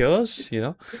fake cures, you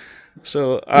know?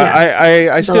 So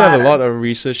I still have a lot of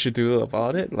research to do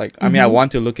about it. Like I mean, I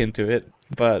want to look into it,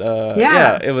 but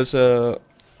yeah, it was a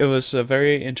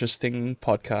very interesting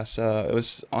podcast. It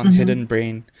was on Hidden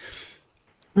Brain.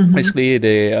 Basically,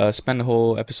 they spent the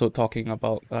whole episode talking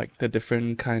about like the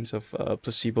different kinds of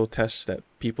placebo tests that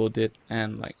people did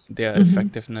and like their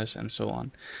effectiveness and so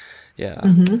on. Yeah.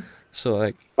 So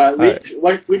like, But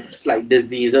which like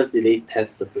diseases did they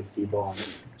test the placebo on?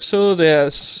 so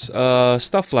there's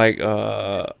stuff like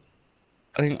I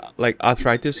think like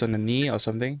arthritis on the knee or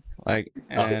something like,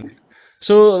 and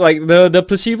so like the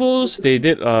placebos they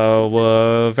did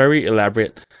were very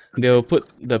elaborate. They'll put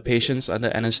the patients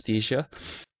under anesthesia,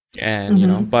 and you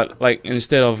know, but like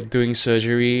instead of doing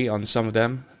surgery on some of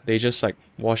them, they just like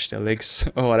wash their legs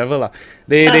or whatever lah.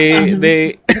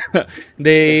 They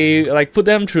they like put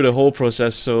them through the whole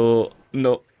process, so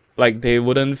no, like they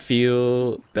wouldn't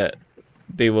feel that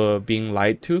they were being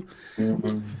lied to.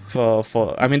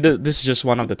 For I mean, this is just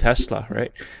one of the tests lah,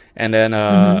 right? And then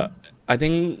I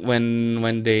think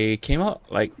when they came out,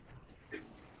 like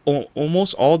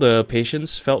almost all the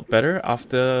patients felt better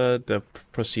after the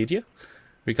procedure,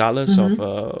 regardless of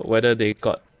whether they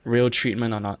got real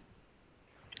treatment or not.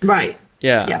 Right.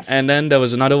 Yeah. Yes. And then there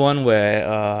was another one where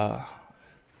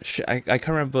I can't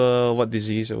remember what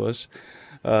disease it was,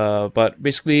 but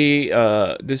basically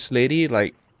this lady,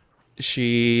 like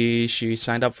she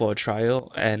signed up for a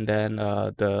trial, and then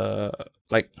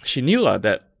she knew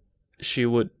that she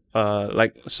would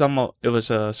like some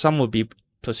would be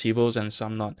placebos and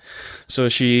some not. So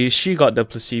she got the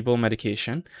placebo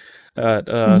medication.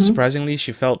 Surprisingly,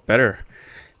 she felt better,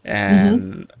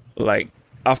 and like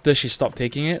after she stopped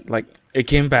taking it, like it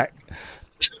came back.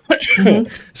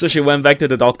 So she went back to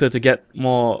the doctor to get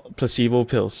more placebo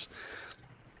pills.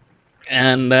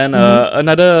 And then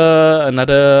another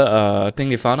thing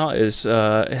they found out is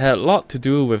it had a lot to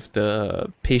do with the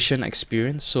patient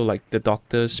experience. So like the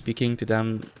doctor speaking to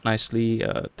them nicely,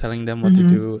 telling them what to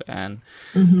do, and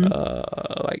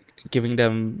like giving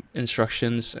them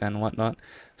instructions and whatnot.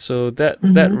 So that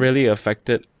really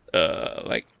affected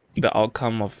like the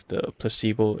outcome of the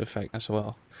placebo effect as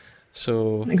well.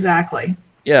 So exactly.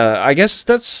 Yeah, I guess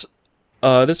that's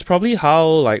probably how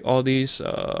like all these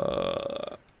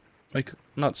like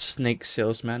not snake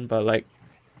salesman, but like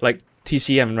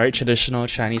TCM, right? Traditional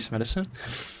Chinese medicine.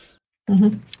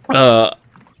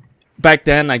 Back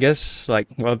then, I guess, like,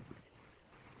 well,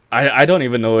 I don't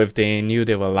even know if they knew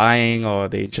they were lying or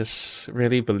they just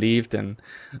really believed in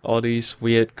all these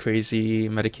weird, crazy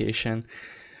medication.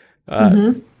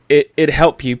 It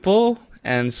helped people,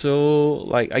 and so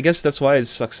like I guess that's why it's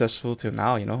successful till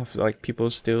now. You know, like people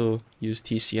still use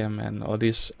TCM and all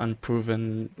this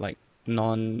unproven like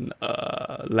non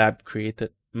lab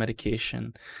created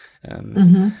medication,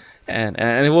 and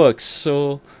it works.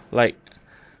 So like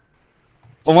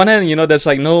on one hand, you know, there's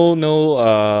like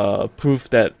no proof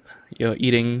that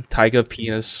eating tiger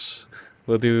penis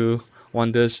will do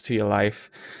wonders to your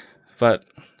life, but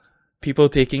people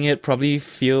taking it probably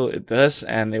feel it does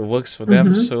and it works for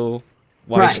them, so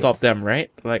why stop them, right?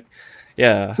 Like,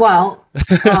 yeah. Well,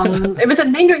 if it's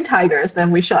endangering tigers,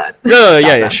 then we should.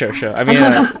 Yeah, sure. I mean,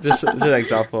 just an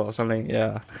example or something.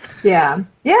 Yeah.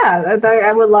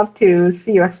 I would love to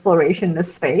see your exploration in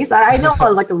this space. I know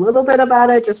like a little bit about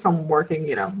it just from working,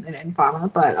 in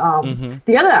pharma. But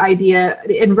the other idea,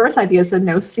 the inverse idea, is the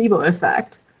nocebo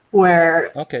effect,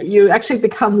 where you actually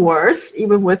become worse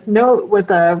even with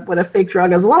a fake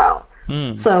drug as well.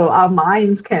 So our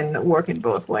minds can work in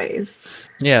both ways.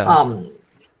 Yeah.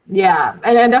 Yeah,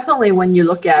 and definitely when you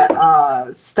look at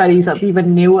studies of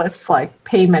even newest like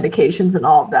pain medications and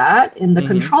all of that, in the Mm-hmm.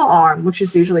 control arm, which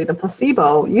is usually the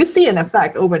placebo, you see an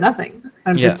effect over nothing,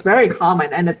 and Yeah. it's very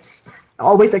common and it's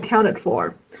always accounted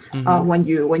for Mm-hmm.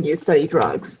 when you study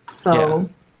drugs. Yeah. So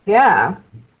yeah,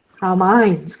 our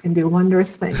minds can do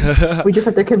wondrous things. We just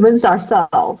have to convince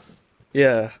ourselves.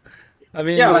 Yeah. I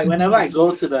Yeah, like mean, whenever I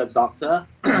go to the doctor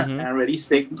and mm-hmm. I'm really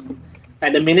sick,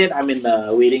 at the minute I'm in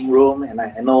the waiting room and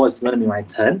I know it's going to be my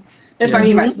turn, then Yeah.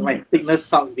 finally Mhm. my sickness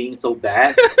stops being so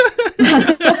bad,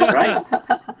 right?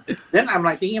 Then I'm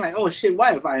like thinking like, oh shit,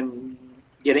 what if I'm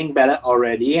getting better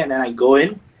already? And then I go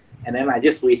in, and then I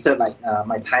just wasted like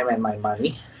my time and my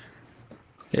money.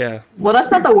 Yeah. Well,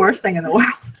 that's not the worst thing in the world.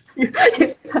 No,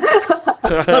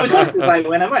 because it's like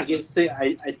whenever I get sick,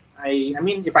 I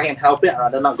mean, if I can help it, I'd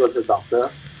rather not go to the doctor.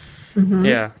 Mhm.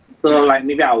 Yeah. So like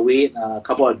maybe I'll wait a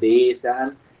couple of days.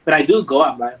 Then when I do go,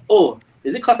 I'm like, oh,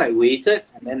 is it because I waited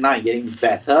and then now I'm getting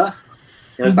better?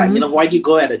 You know, it's like, you know, why do you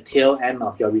go at the tail end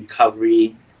of your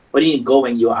recovery? Why do you go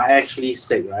when you are actually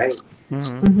sick, right?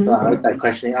 Mm-hmm. Mhm. So I was like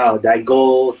questioning, oh, did I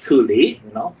go too late?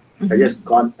 You know, I just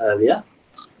gone earlier.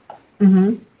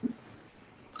 Mhm.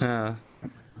 Yeah.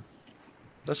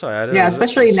 That's why I don't Yeah, know.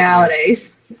 especially It's weird.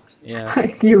 nowadays. Yeah.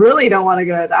 You really don't want to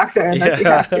go to a doctor unless you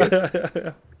have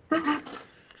to. Yeah.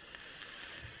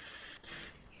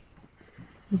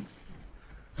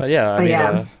 But yeah, I But mean,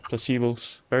 yeah.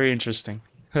 placebos, very interesting.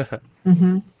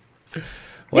 Hmm.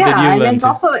 What did you Yeah, and learn it's to?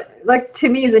 also like to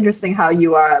me it's interesting how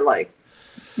you are like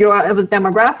you are of a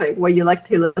demographic where you like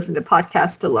to listen to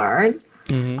podcasts to learn.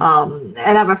 Mm-hmm.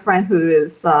 And I have a friend who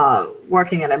is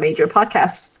working at a major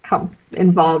podcast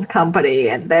involved company,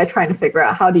 and they're trying to figure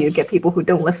out how do you get people who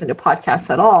don't listen to podcasts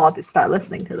at all to start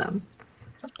listening to them.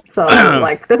 So,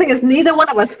 like, the thing is, neither one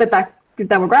of us fit that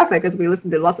demographic because we listen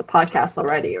to lots of podcasts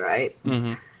already, right?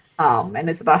 Mm-hmm. And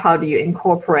it's about how do you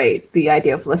incorporate the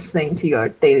idea of listening to your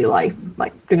daily life,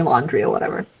 like doing laundry or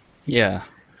whatever. Yeah.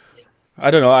 I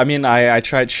don't know. I mean, I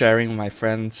tried sharing with my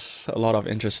friends a lot of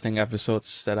interesting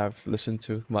episodes that I've listened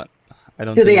to, but I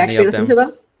don't Do think they any actually of listen to them.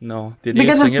 them? No. Did you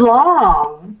Because sing it's it?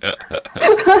 long.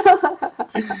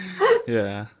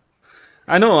 Yeah.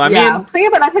 I know. I Yeah, mean, so yeah,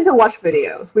 but I tend to watch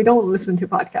videos. We don't listen to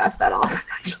podcasts that often,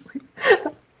 actually.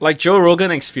 like Joe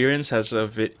Rogan Experience has a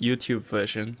YouTube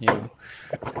version, you know.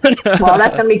 Well,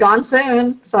 that's gonna be gone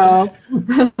soon, so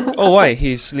Oh, why?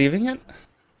 He's leaving it?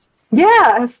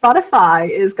 yeah, Spotify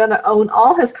is gonna own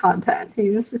all his content.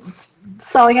 He's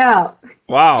selling out,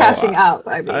 Wow. cashing out.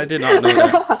 I I mean, did not know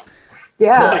that.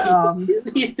 yeah,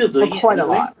 But he's still for doing it quite a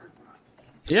anyway. lot.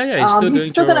 Yeah, he's still He's doing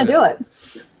still Joe gonna Rogan. do it.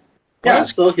 Well, Yeah,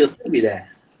 that's so he'll still be there.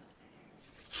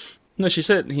 no. She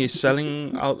said he's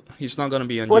selling out. He's not gonna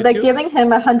be on Well, they're YouTube. giving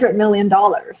him $100 million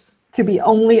to be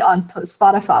only on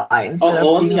Spotify instead of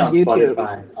Only being on on YouTube.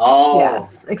 Spotify. Oh,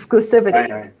 Yes, exclusivity.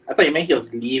 right. I thought you meant he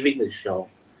was leaving the show.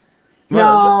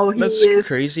 Well, No, he that's is.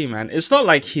 crazy, man. It's not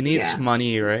like he needs Yeah.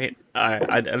 money, right? I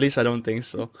at least I don't think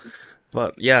so.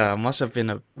 But yeah, must have been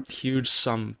a huge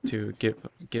sum to give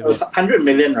It was up. 100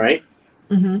 million, right?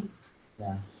 Hmm.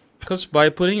 Yeah. Because by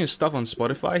putting his stuff on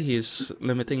Spotify, he's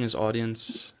limiting his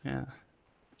audience. Yeah.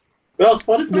 Well,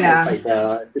 Spotify Yeah. is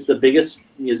like it's the biggest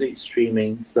music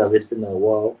streaming service in the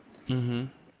world. Mm-hmm.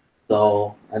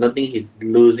 So I don't think he's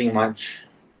losing much.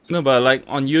 No, but like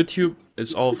on YouTube,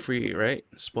 it's all free, right?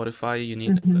 Spotify, you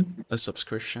need a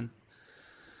subscription.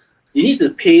 You need to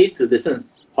pay to listen to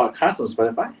podcasts on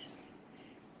Spotify.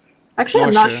 Actually,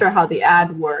 I'm Not not sure. sure how the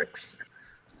ad works.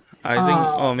 I think,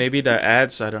 Um, maybe the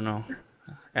ads, I don't know.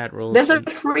 Ad rolls. There's a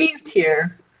free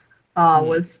tier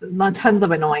with tons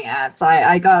of annoying ads.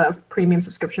 I got a premium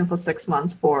subscription for 6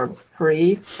 months for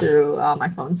free through my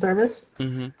phone service.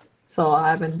 Mm-hmm. So I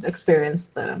haven't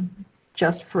experienced the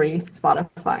just free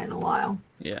Spotify in a while.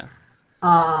 Yeah.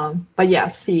 But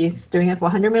yes, he's doing it for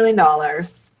 $100 million.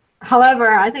 However,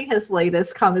 I think his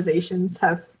latest conversations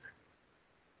have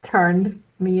turned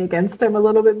me against him a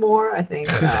little bit more, I think.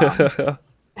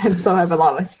 And so have a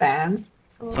lot of his fans.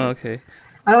 So, Okay.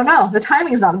 I don't know. The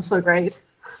timing is not so great.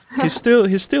 He's still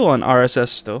on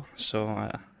RSS though, so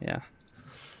yeah.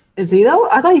 Is he though?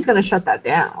 I thought he's gonna shut that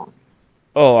down.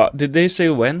 Oh, did they say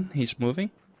when he's moving?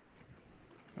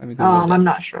 Let me Google that. I'm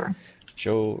not sure.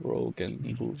 Joe Rogan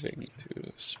moving to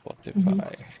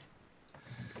Spotify.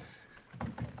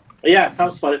 Yeah, come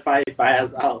Spotify, buy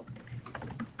us out.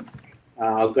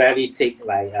 I'll gladly take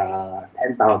like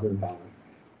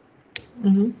 $10,000.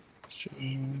 Hmm.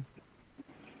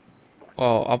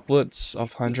 Oh, upwards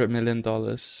of $100 million.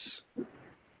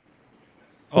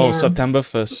 Oh, Yeah. September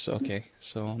 1st. Okay,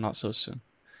 so not so soon.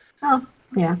 Oh,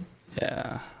 yeah.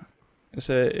 Yeah. It's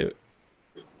a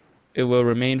it will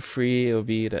remain free. It'll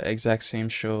be the exact same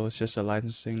show. It's just a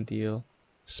licensing deal.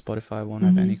 Spotify won't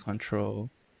have any control.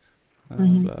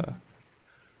 Blah.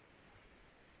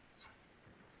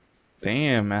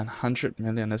 Damn, man, 100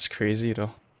 million. That's crazy,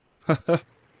 though.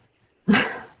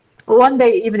 One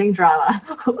day evening drama.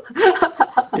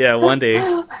 Yeah, one day.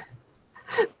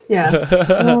 Yes.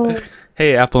 Oh.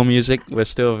 Hey, Apple Music, we're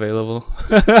still available.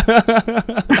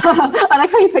 I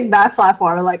like how you picked that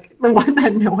platform, like the one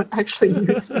that no one actually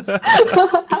uses.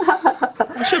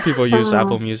 I'm sure people use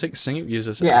Apple Music. Singip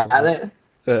uses Yeah. Apple.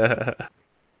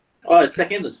 Oh, it's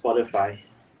second to Spotify.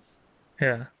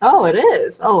 Yeah. Oh, it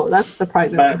is. Oh, that's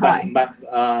surprisingly high.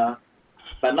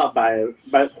 But not by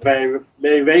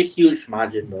very huge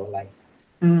margin though. Like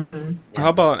How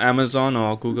about Amazon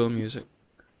or Google Music?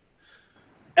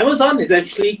 Amazon is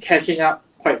actually catching up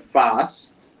quite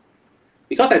fast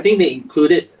because I think they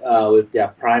include it with their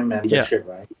Prime membership,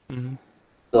 right?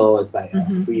 So it's like a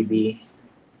freebie.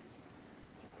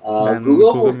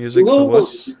 Google Music the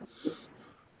worst.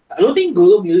 I don't think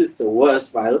Google Music is the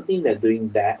worst, but I don't think they're doing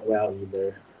that well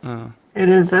either. It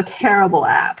is a terrible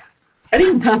app. I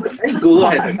think Google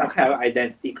has some kind of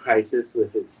identity crisis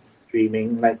with its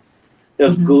streaming. Like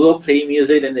there's Google Play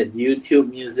Music, then there's YouTube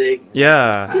Music.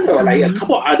 Yeah. I think there were like a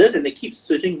couple others, and they keep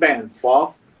switching back and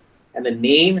forth. And the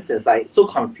names is like so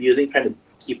confusing, trying to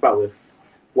keep up with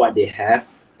what they have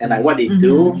and like what they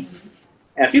do.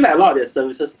 And I feel like a lot of their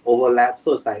services overlap.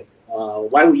 So it's like,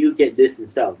 why would you get this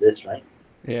instead of this, right?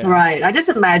 Yeah. Right. I just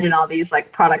imagine all these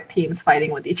like product teams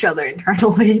fighting with each other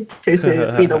internally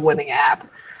to be the winning app.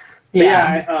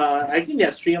 Yeah. I think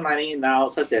they're streamlining it now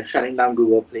because they're shutting down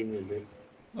Google Play Music.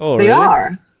 Oh, They really?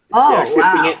 are. Oh, They're shifting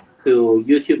wow. it to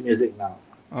YouTube Music now.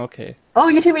 Okay.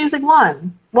 Oh, YouTube Music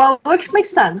won. Well, which makes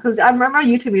sense because I remember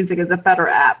YouTube Music is a better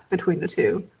app between the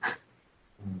two.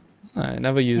 I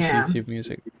never use Yeah. YouTube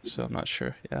Music, so I'm not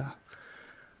sure. Yeah.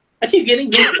 I keep getting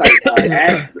these like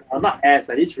ads, or not ads,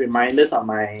 like these reminders on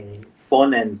my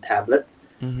phone and tablet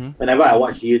whenever I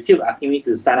watch YouTube, asking me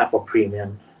to sign up for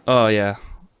premium. Oh, yeah.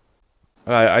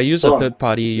 I use a So-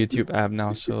 third-party YouTube app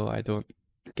now, so I don't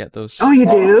get those. Oh, you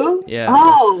do? Yeah.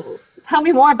 Oh, tell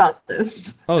me more about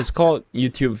this. Oh, it's called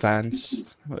YouTube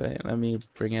Vans. Wait, let me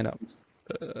bring it up.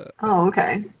 Oh,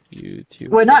 okay. YouTube.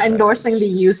 We're not endorsing Vans. the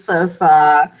use of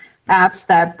apps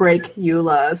that break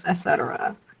EULAs,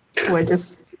 etc. We're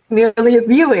just merely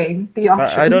viewing the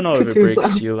option. I don't know to if it do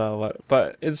breaks so. EULA or what,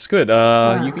 but it's good.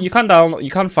 You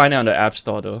can't find it on the App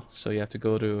Store though, so you have to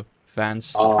go to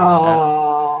Vans.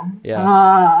 Oh. Yeah.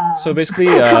 Ah. So basically,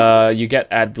 you get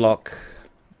ad block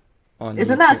on.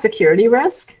 Isn't that a YouTube. security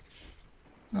risk?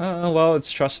 Well,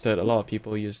 it's trusted. A lot of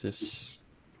people use this.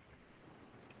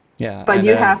 Yeah. But and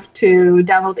you then- have to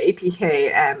download the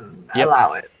APK and Yep.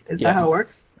 allow it. Is Yeah. that how it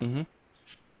works? Mhm.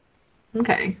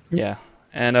 Okay. Yeah,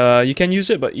 and you can use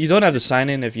it, but you don't have to sign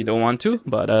in if you don't want to.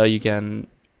 But you can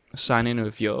sign in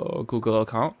with your Google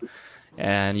account,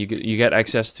 and you get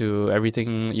access to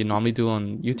everything you normally do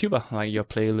on YouTube, like your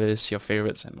playlists, your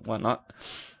favorites, and whatnot.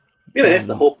 I feel like that's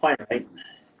the whole point, right?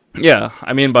 Yeah,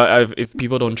 I mean, but if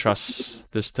people don't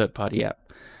trust this third-party app,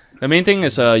 the main thing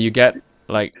is you get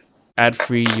like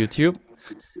ad-free YouTube,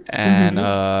 and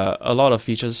a lot of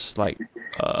features like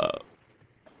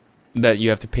that you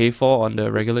have to pay for on the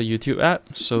regular YouTube app.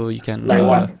 So you can Like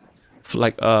what?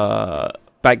 like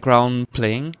background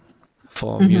playing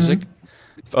for music,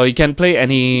 or you can play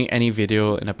any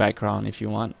video in the background if you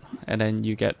want, and then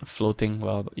you get floating.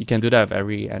 Well, you can do that with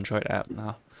every Android app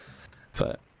now,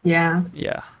 but Yeah.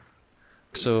 yeah.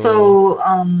 So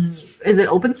Is it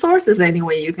open source? Is there any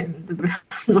way you can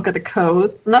look at the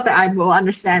code? Not that I will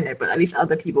understand it, but at least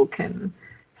other people can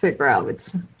figure out if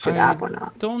it's a good app or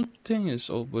not. don't think it's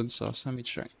open source. Let me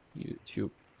check.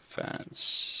 YouTube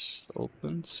Fans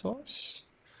open source.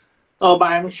 Oh,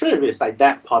 but I'm sure if it's like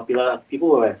that popular, people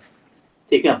will have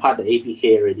taken apart the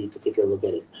APK already to take a look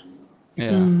at it.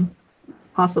 Yeah.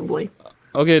 Possibly.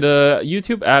 Okay, the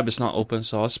YouTube app is not open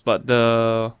source, but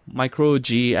the Micro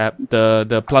G app,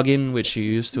 the plugin which you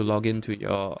use to log into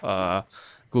your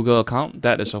Google account,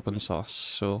 that is open source.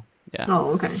 So yeah.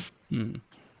 Oh, okay. Mm.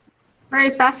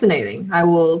 Very fascinating. I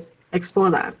will explore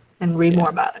that and read more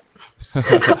about it.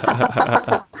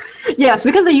 Yes,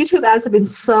 because the YouTube ads have been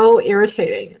so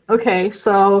irritating. Okay,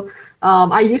 so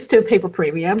I used to pay for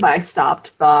premium, but I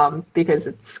stopped because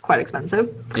it's quite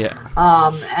expensive. Yeah.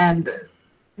 And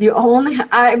you only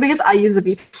because I use a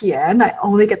VPN, I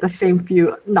only get the same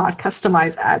few not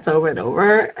customized ads over and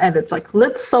over, and it's like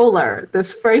Lit Solar,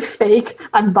 this very fake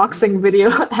unboxing video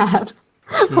ad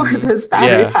for this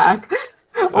battery Yeah. pack,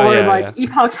 Oh, or yeah, like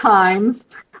Epoch Times,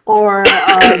 or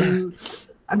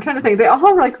I'm trying to think. They all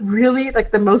have like really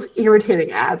like the most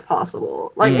irritating ads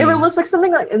possible. Like if it was like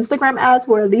something like Instagram ads,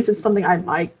 where at least it's something I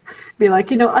might be like,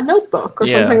 a notebook or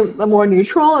Yeah. something more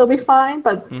neutral, it'll be fine.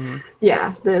 But Hmm.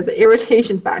 yeah, the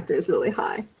irritation factor is really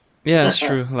high. Yeah, it's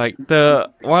true. Like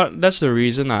that's the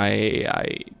reason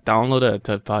I downloaded a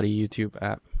third-party YouTube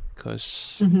app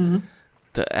because Mm-hmm.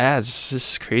 the ads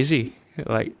is crazy.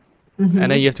 Like, Mm-hmm.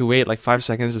 and then you have to wait like 5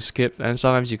 seconds to skip, and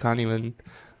sometimes you can't even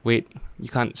wait. You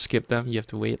can't skip them. You have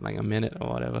to wait like a minute or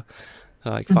whatever.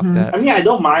 Like, fuck Mhm. that. I mean, I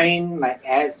don't mind like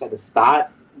ads at the start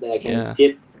that I can Yeah.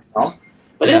 skip,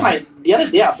 But then Yeah. like the other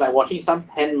day I was like watching some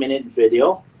 10-minute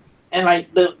video, and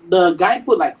like the guy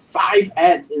put like 5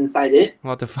 ads inside it.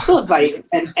 What the So fuck? it was like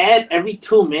an ad every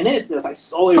 2 minutes. It was like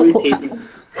so irritating.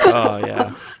 Oh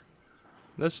yeah,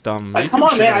 that's dumb. Like, YouTube come on,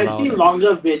 should man! I've allow seen that.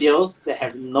 longer videos that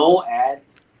have no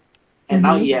ads, and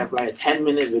now Mhm. you have like a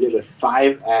 10-minute video with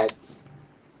 5 ads.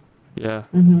 Yeah.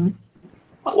 Mm-hmm.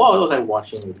 What was I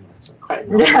watching? With this? Quite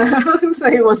annoying. Yeah, I was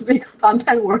saying, was the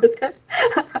content worth it?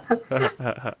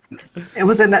 It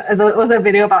was was a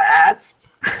video about ads.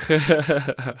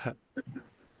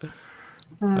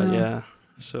 But yeah,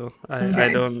 so I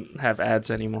Okay. don't have ads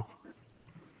anymore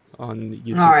on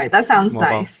YouTube. All right, that sounds Mobile.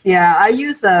 nice. Yeah, I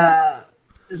use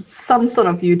some sort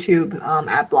of YouTube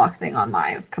ad block thing on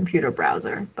my computer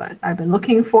browser, but I've been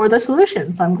looking for the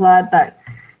solution, so I'm glad that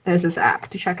there's this app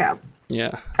to check out.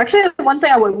 Yeah. Actually, one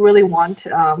thing I would really want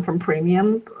from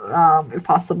Premium, if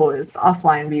possible, is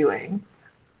offline viewing.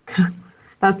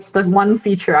 That's the one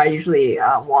feature I usually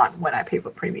want when I pay for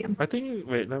Premium. I think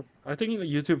no, I think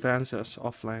YouTube Vans has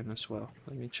offline as well.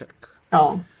 Let me check.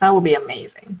 Oh, that would be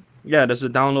amazing. Yeah, there's a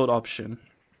download option.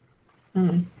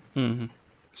 Mm, Hmm.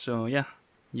 So yeah,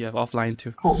 you have offline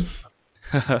too. cool.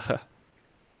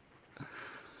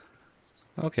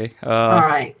 Okay. All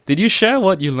right. Did you share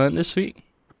what you learned this week?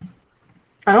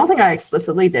 I don't think I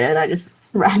explicitly did. I just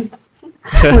reacted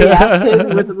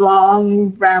with long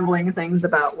rambling things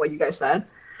about what you guys said.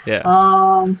 Yeah.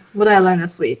 What did I learn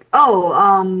this week?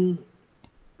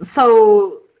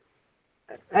 So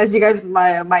as you guys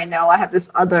might know, I have this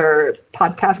other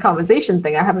podcast conversation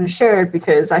thing I haven't shared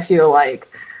because I feel like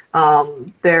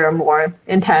they're more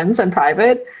intense and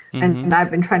private, and I've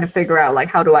been trying to figure out like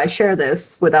how do I share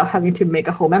this without having to make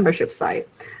a whole membership site.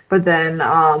 But then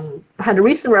I had a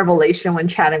recent revelation when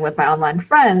chatting with my online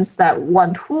friends that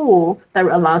one tool that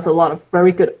allows a lot of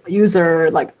very good user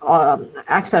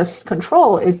access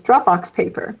control is Dropbox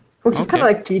Paper, which is kind of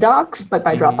Okay. like Gdocs but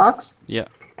by Dropbox. Yeah.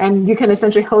 And you can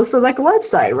essentially host it like a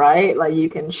website, right? Like you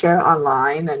can share it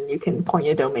online and you can point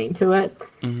your domain to it.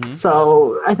 Mm-hmm.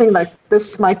 So I think like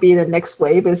this might be the next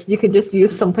wave is you can just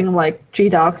use something like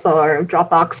Gdocs or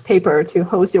Dropbox Paper to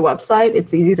host your website.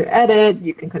 It's easy to edit.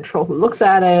 You can control who looks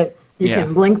at it. You Yeah.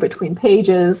 can link between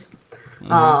pages.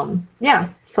 Mm-hmm. Yeah.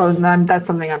 So then that's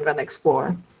something I'm going to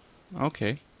explore.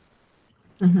 Okay.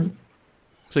 Hmm.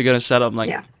 So you're gonna set up like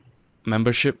Yeah.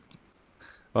 membership?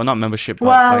 Well, not membership, but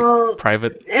Well, like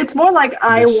private. it's more like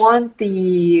I Yes. want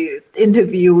the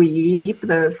interviewee,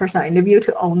 the person I interview,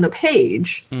 to own the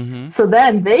page. Mm-hmm. So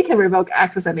then they can revoke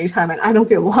access anytime and I don't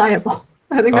feel liable.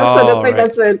 I think that's Oh,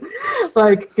 that's been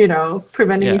like,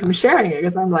 preventing me Yeah. from sharing it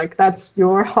because I'm like, that's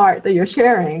your heart that you're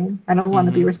sharing. I don't want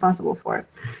to be Mhm. responsible for it.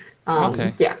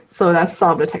 Okay. Yeah, so that's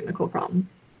solved a technical problem.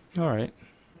 All right.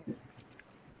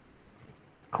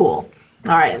 Cool.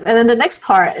 All right. And then the next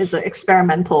part is an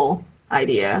experimental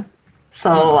idea.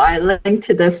 So I linked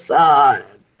to this,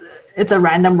 it's a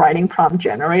random writing prompt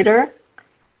generator,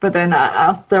 but then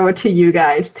I'll throw it to you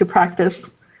guys to practice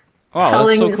Wow,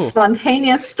 that's telling so a cool.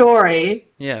 spontaneous story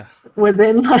Yeah.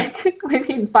 within like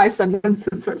maybe 5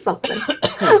 sentences or something.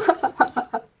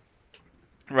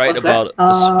 Write What's about that?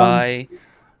 a spy.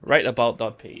 Write about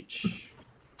that page.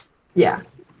 Yeah.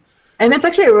 And it's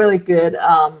actually a really good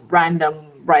random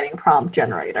writing prompt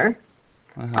generator.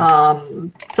 Uh-huh.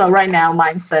 So right now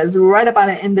mine says, write about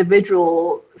an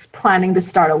individual planning to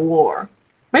start a war.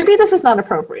 Maybe this is not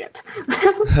appropriate.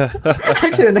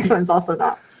 Actually, the next one's also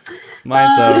not.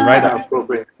 Mine's Right write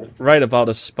appropriate. write about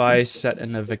a spy set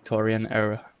in the Victorian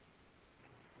era.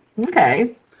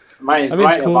 Okay. Mine is I mean,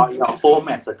 it's right cool. about your home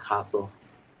as a castle.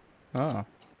 Oh.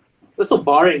 That's so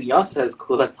boring. Yours has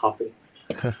cooler topic.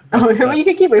 Oh, well, you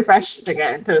can keep refreshing it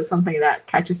until it's something that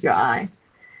catches your eye.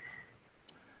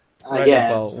 I Write guess.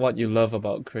 about what you love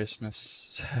about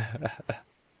Christmas.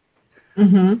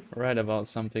 Mm-hmm. Write about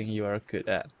something you are good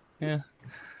at. Yeah.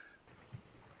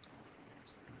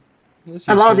 That's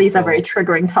A lot of useful these are for- very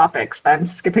triggering topics that I'm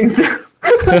skipping through.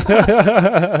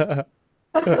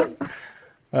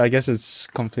 I guess it's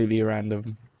completely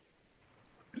random.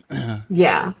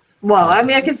 Yeah. Well, I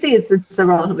mean, I can see it's a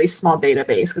relatively small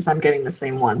database because I'm getting the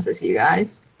same ones as you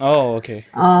guys. Oh, okay.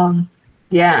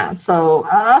 Yeah, so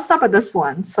I'll start with this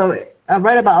one. So I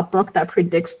read about a book that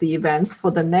predicts the events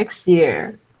for the next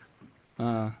year.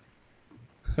 Uh.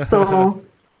 So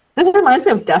this reminds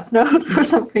me of Death Note for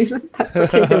some reason. That's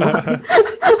okay, go on.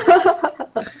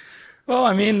 Well,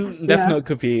 I mean, Death Yeah. Note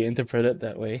could be interpreted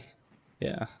that way.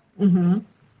 Yeah. Mm-hmm.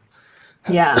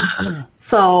 Yeah.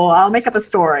 So I'll make up a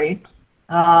story.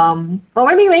 Well,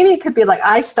 maybe it could be like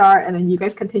I start and then you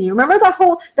guys continue. Remember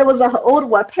there was an old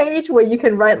web page where you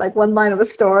can write like one line of a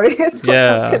story and someone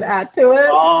Yeah. can add to it.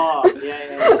 Oh,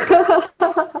 yeah.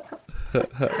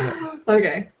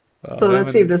 Okay. Well, So we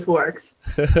let's see if haven't- this works.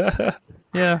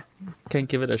 Yeah, can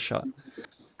give it a shot.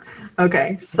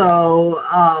 Okay. So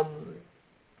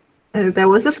there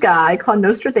was this guy called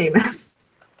Nostradamus.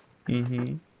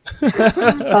 Mm-hmm.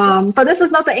 But this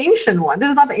is not the ancient one. This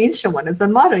is not the ancient one. It's a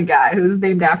modern guy who's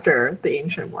named after the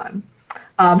ancient one.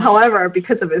 However,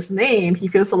 because of his name, he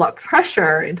feels a lot of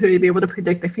pressure into be able to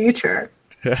predict the future.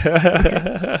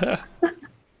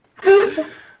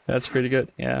 That's pretty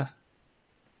good. Yeah.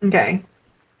 Okay.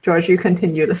 George, you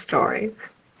continue the story.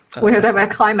 We have to have a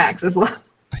climax as well.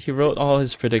 He wrote all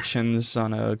his predictions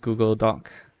on a Google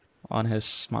Doc on his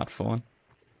smartphone,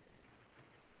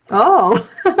 Oh.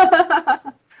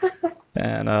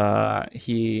 and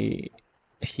he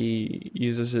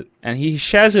uses it and he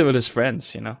shares it with his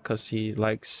friends, because he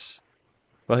likes.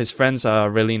 Well, his friends are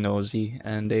really nosy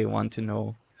and they want to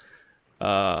know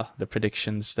the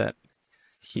predictions that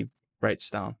he writes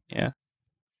down. Yeah.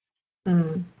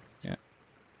 Mm.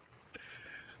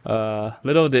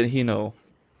 Little did he know,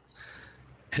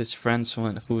 his friends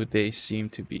weren't who they seem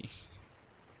to be.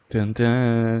 Dun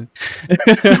dun.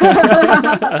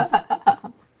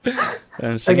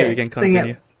 And sing it, Okay, we can sing it.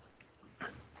 continue.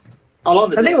 How long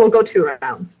does I think it? we'll go 2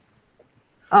 rounds.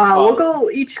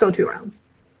 We'll each go 2 rounds.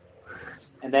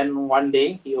 And then one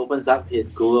day he opens up his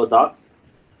Google Docs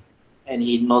and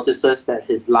he notices that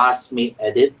his last made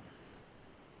edit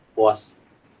was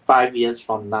 5 years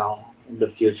from now in the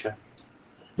future.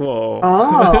 Whoa.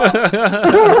 Oh.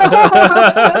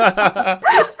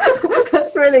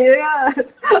 That's really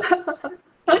good.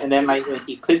 And then like when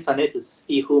he clicks on it to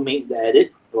see who made the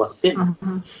edit, it was him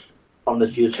Uh-huh. from the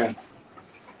future.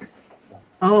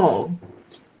 Oh.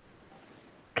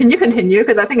 Can you continue?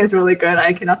 Because I think it's really good.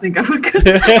 I cannot think of a good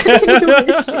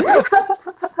continuation.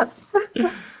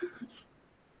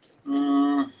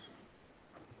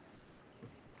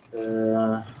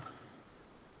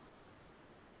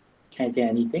 Can't think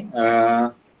anything.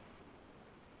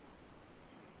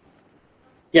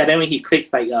 Yeah, then when he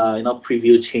clicks like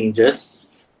preview changes,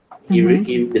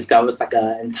 he discovers like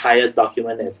an entire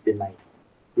document that's been like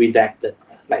redacted.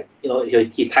 Like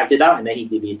he typed it out and then he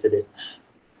deleted it.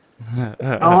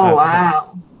 Oh,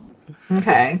 wow.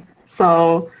 Okay.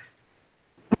 So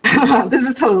this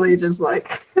is totally just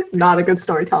like not a good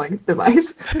storytelling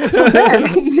device. So then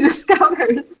he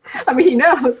discovers, he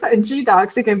knows that in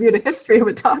GDocs he can view the history of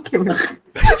a document.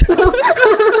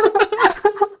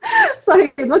 So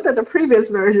he looked at the previous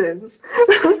versions.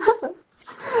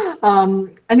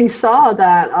 And he saw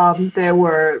that there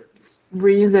were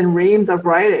reams and reams of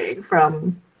writing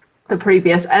from the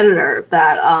previous editor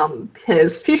that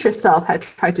his future self had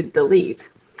tried to delete.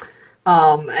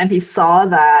 And he saw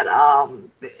that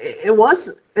it was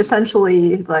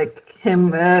essentially like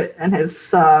him and his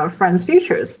friends'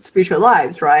 future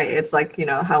lives, right? It's like,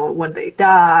 how when they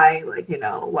die, like,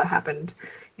 what happened,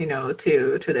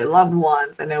 to their loved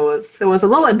ones. And it was a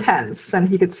little intense, and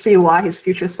he could see why his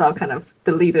future self kind of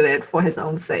deleted it for his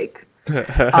own sake.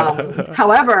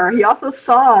 However, he also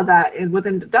saw that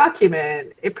within the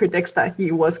document, it predicts that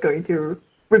he was going to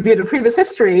review the previous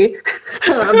history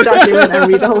of the document and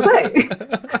read the whole thing.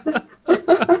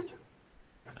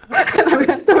 And I'm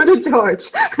going to throw to George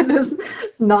at this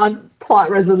non-plot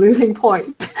resoluting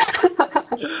point.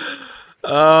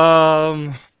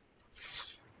 I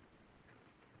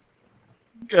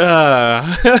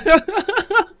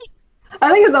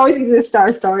think it's always easy to start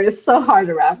a story. It's so hard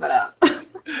to wrap it up.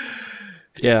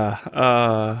 Yeah.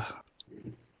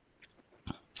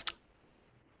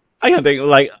 I can think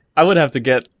like I would have to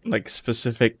get like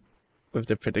specific with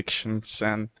the predictions,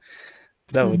 and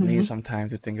that would need some time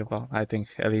to think about. I think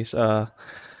at least.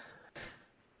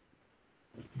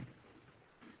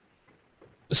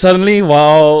 Suddenly,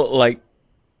 while like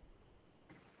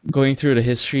going through the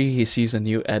history, he sees a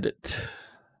new edit,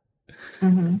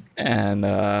 and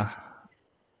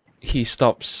he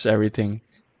stops everything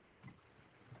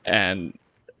and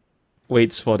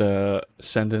waits for the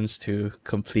sentence to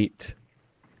complete.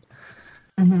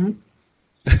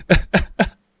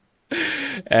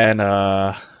 and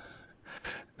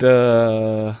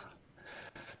the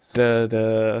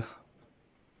the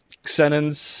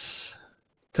sentence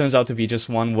turns out to be just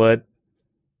one word,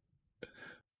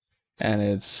 and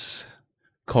it's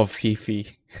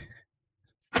Kofifi.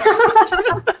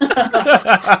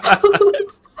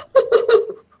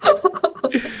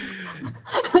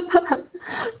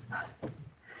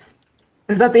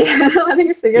 Is that the end? I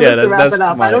think sing it Yeah, to wrap that's it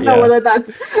up. my- I don't know yeah. whether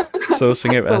that's So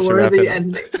sing it a as a wrap worthy it up.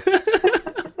 ending.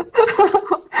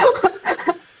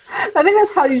 I think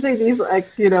that's how usually these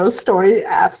story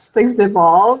apps things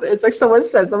evolve. It's like someone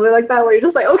said something like that where you're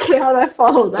just like, okay, how do I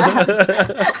follow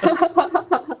that?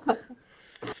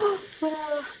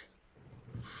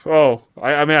 Oh,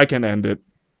 I mean I can end it.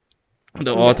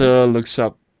 The Okay. author looks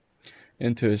up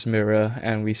into his mirror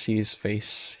and we see his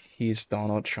face. He's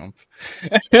Donald Trump.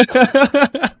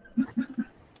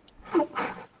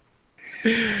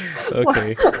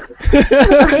 Okay.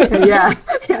 yeah,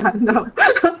 no.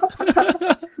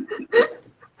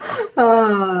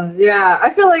 Yeah,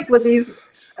 I feel like with these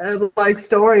like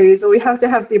stories, we have to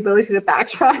have the ability to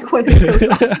backtrack when it goes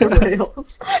off the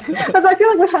rails. Because I feel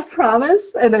like we have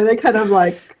promise, and then they kind of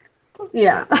like,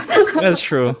 yeah. That's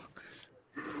true.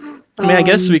 I mean, I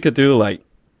guess we could do like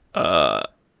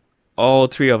all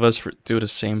three of us do the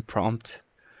same prompt.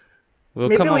 We'll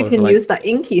Maybe come up we with can like use the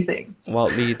inky thing.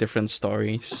 wildly different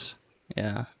stories.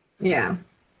 Yeah. Yeah.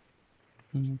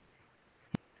 Mhm.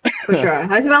 For sure.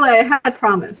 I feel like I had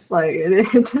promise. Like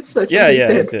it just so Yeah,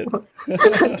 it did.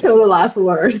 Till the last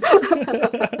word.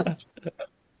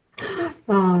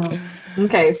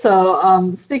 Okay,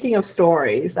 so speaking of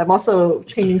stories, I'm also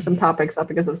changing some topics up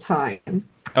because of time.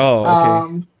 Oh,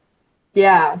 okay.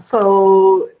 Yeah,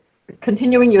 so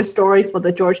continuing your story for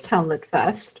the Georgetown Lit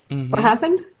Fest, what Mhm.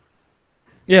 happened?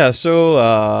 Yeah, so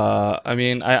I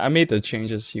mean I made the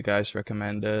changes you guys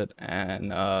recommended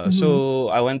and so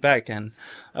I went back and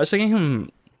I was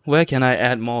thinking, where can I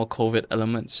add more COVID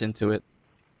elements into it?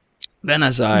 Then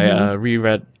as I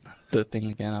reread the thing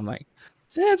again, I'm like,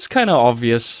 yeah, it's kind of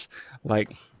obvious.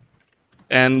 Like,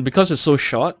 and because it's so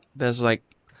short, there's like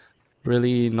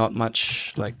really not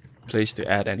much like place to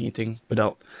add anything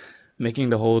without making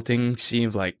the whole thing seem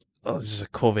like, oh, this is a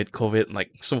COVID, like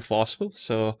so forceful.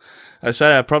 So I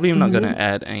decided I probably am not gonna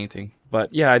add anything.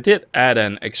 But yeah, I did add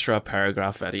an extra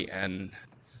paragraph at the end.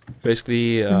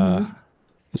 Basically,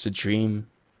 it's a dream.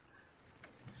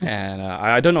 And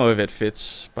I don't know if it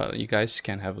fits, but you guys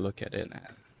can have a look at it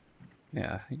and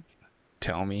yeah,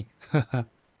 tell me.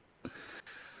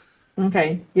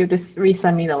 Okay, you just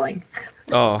resend me the link.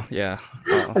 Oh yeah,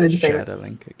 I'll I didn't save share it. the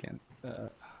link again.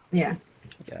 Yeah.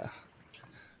 Yeah,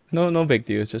 no big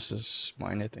deal. It's just a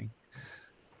minor thing.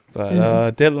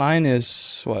 But deadline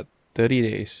is what, 30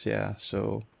 days? Yeah,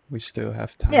 so we still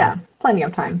have time. Yeah, plenty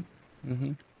of time.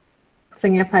 Hmm.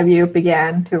 Singing, have you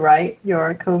began to write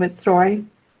your COVID story?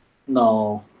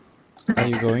 No, Are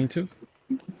you going to?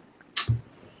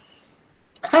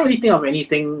 I can't really think of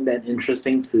anything that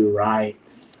interesting to write.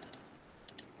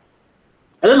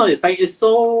 I don't know. It's like it's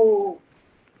so.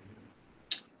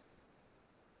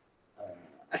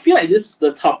 I feel like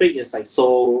the topic is like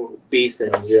so based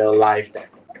in real life that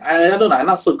I don't know. I'm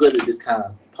not so good at this kind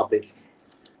of topics.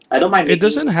 I don't mind. It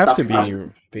doesn't making have to stuff be up,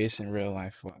 based in real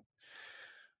life. What?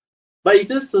 but it's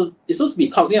supposed to be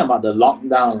talking about the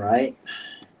lockdown, right?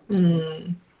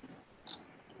 Mm.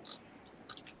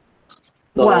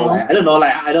 So Well- like, I don't know.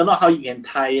 Like I don't know how you can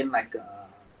tie in like.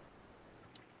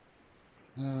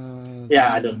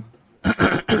 Yeah, I don't.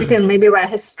 You can maybe write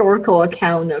a historical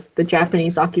account of the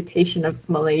Japanese occupation of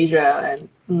Malaysia and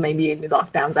maybe the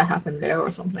lockdowns that happened there or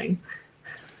something.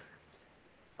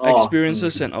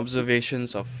 Experiences and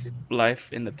observations of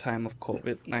life in the time of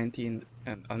COVID-19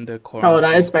 and under quarantine. Oh,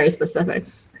 that is very specific.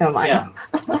 Never mind.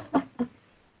 Yeah.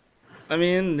 I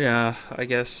mean, yeah, I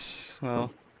guess.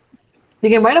 Well, You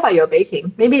can write about your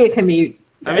baking. Maybe it can be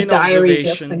I a mean, diary.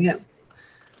 observation. Yeah.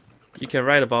 you can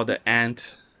write about the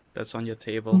ant that's on your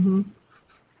table. Mhm.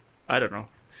 I don't know.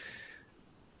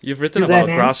 You've written Is that about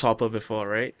an ant? grasshopper before,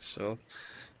 right? So,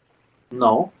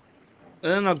 No.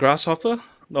 not grasshopper?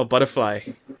 No, butterfly,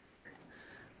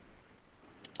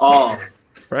 Oh,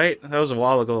 right? That was a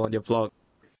while ago on your blog.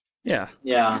 Yeah,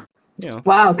 yeah. you know.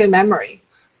 Wow, good memory.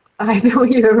 I know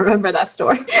you remember that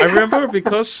story. I remember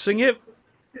because Singip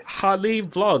hardly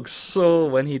vlogs, so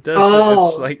when he does it,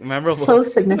 it's Oh, like memorable. so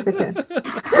significant.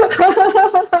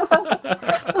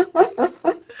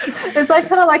 It's like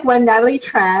kind of like when Natalie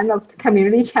Tran of the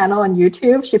Community Channel on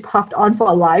YouTube, she popped on for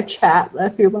a live chat a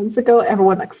few months ago.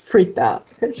 Everyone like freaked out.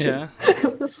 Yeah.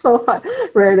 It was so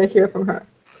rare to hear from her.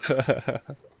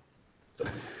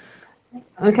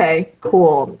 Okay,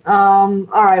 cool. All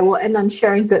right, we'll end on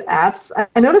sharing good apps.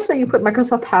 I noticed that you put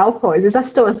Microsoft PowerPoint. Is that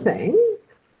still a thing?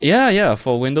 Yeah,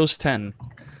 for Windows 10.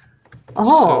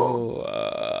 Oh.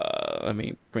 So let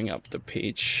me bring up the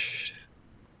page.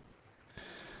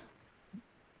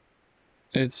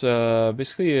 It's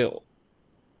basically a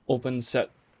open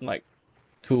set like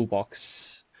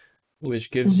toolbox,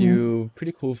 which gives Mm-hmm. you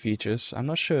pretty cool features. I'm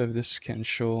not sure if this can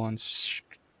show on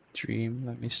stream.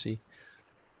 Let me see.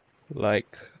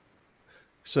 Like,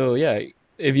 so yeah,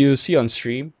 if you see on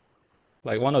stream,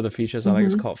 like one of the features I like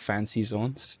is Mm-hmm. called fancy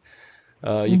zones. You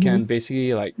Mm-hmm. can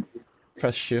basically like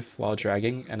press shift while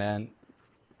dragging, and then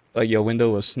like your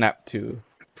window will snap to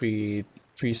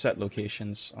preset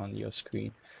locations on your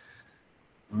screen.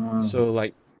 Mm. So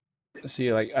like,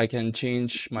 see, like I can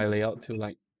change my layout to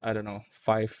like, I don't know,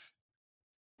 five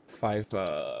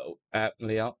app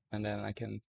layout, and then I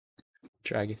can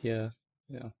drag it here.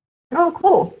 Yeah. Oh,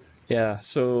 cool. Yeah,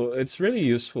 so it's really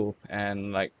useful,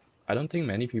 and like I don't think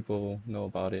many people know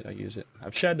about it or use it.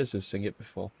 I've shared this with Singit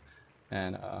before,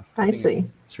 and I I think see.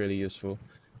 it's really useful.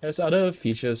 There's other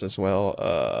features as well.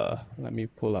 Let me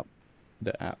pull up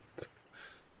the app.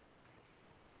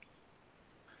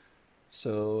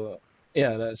 So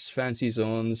yeah, that's Fancy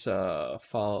Zones,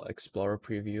 File Explorer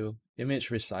Preview, Image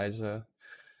Resizer,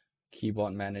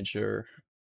 Keyboard Manager,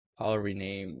 Power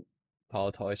Rename,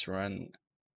 Power Toys Run.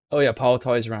 Oh yeah, Power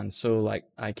Toys Run. So like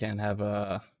I can have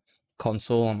a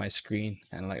console on my screen,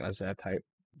 and like let's say I type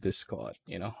Discord,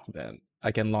 then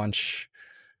I can launch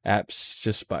apps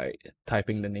just by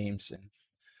typing the names in.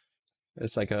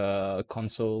 It's like a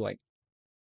console, like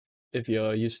if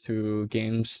you're used to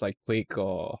games like Quake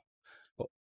or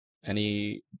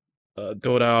any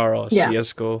Dota or Yeah.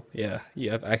 CS:GO, yeah,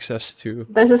 you have access to.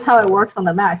 This is how it works on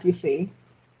the Mac, you see.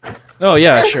 Oh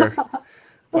yeah, sure,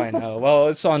 fine. Well,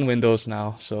 it's on Windows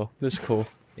now, so this is cool.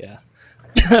 Yeah.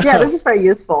 Yeah, this is very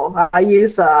useful. I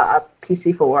use a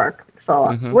PC for work, so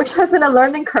Hmm. which has been a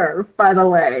learning curve, by the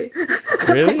way.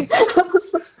 Really?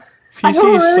 I PC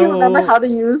don't is really remember so how to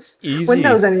use easy.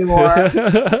 Windows anymore.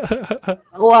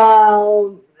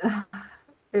 Well,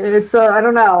 it's I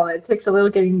don't know. It takes a little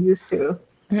getting used to.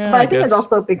 Yeah, But I I think it's guess.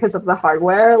 also because of the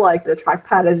hardware. Like the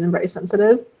trackpad isn't very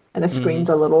sensitive, and the Hmm. screen's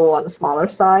a little on the smaller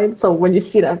side. So when you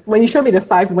showed me the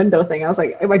 5 window thing, I was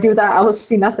like, if I do that, I will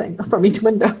see nothing from each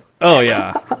window. Oh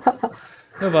yeah.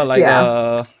 No, but like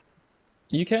Yeah.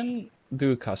 you can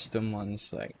do custom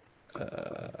ones like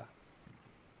uh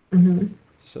Hmm.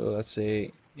 so let's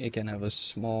say you can have a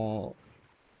small,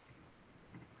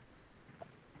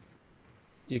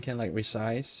 you can like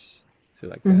resize to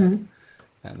like that, Hmm.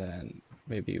 and then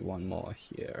maybe one more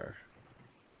here,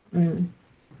 Mm.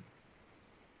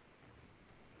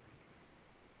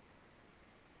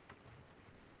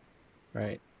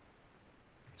 right?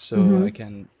 So I Hmm.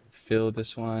 can fill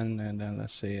this one, and then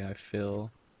let's say I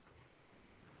fill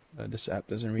this app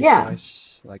doesn't Yeah.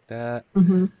 resize like that,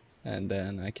 Hmm. and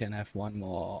then I can have one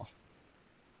more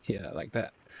here like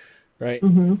that, right?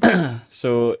 Hmm.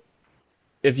 So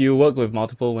if you work with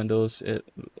multiple windows, it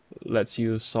lets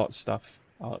you sort stuff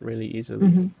out really easily.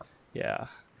 Hmm. Yeah.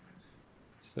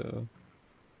 So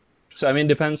I mean,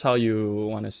 depends how you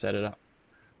want to set it up.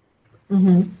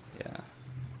 Hmm. Yeah.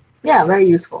 Yeah, very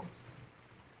useful.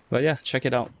 But yeah, check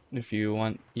it out if you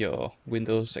want your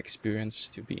Windows experience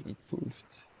to be improved.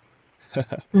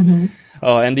 Hmm.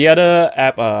 Oh, and the other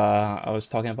app I was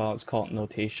talking about is called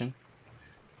Notation.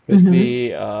 Hmm.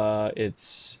 Basically,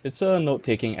 it's a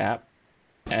note-taking app,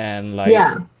 and like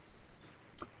Yeah.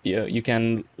 you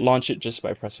can launch it just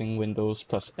by pressing Windows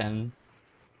plus N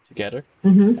together,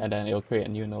 Hmm. and then it'll create a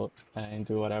new note and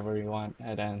do whatever you want,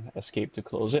 and then escape to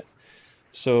close it.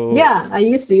 So, Yeah, I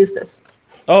used to use this.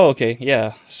 oh, okay,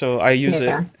 yeah. So I use it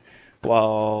Yeah.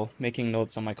 while making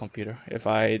notes on my computer.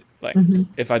 Hmm.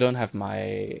 If I don't have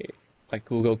my like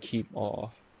Google Keep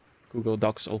or Google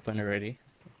Docs open already,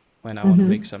 when I want to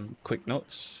make Hmm. some quick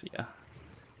notes, yeah,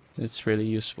 it's really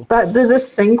useful. But does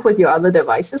this sync with your other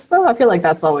devices though? I feel like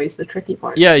that's always the tricky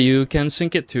part. Yeah, you can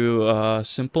sync it to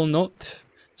Simple Note.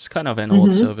 It's kind of an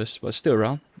old Hmm. service, but still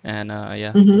around. And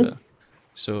yeah, Hmm.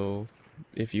 so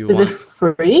if you Is it want,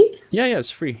 free? yeah,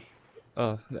 it's free.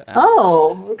 The app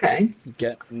Oh, okay.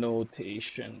 Get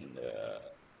Notation.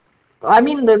 I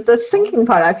mean, the syncing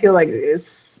part, I feel like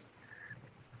is.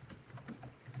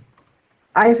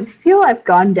 I feel I've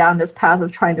gone down this path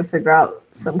of trying to figure out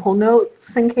simple note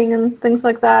syncing and things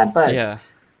like that, but Yeah,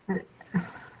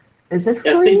 is it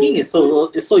Yeah, syncing free? is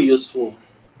so useful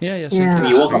yeah, syncing when Yeah.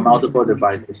 is you work on free. multiple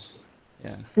devices.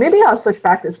 Yeah. Maybe I'll switch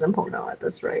back to simple note at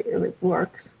this rate if it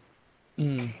works.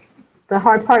 Mm. The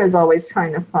hard part is always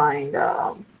trying to find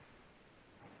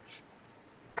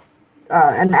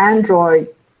an Android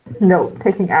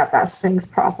note-taking app that syncs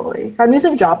properly. I'm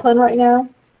using Joplin right now.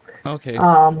 Okay.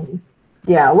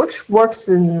 Yeah, which works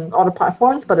in all the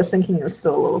platforms, but the syncing is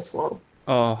still a little slow.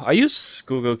 Oh, I use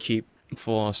Google Keep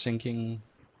for syncing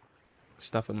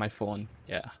stuff with my phone.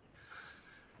 Yeah.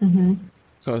 Mm-hmm.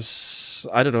 Because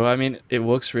I don't know, I mean, it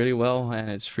works really well and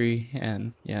it's free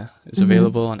and yeah, it's Mhm.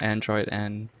 available on Android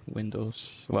and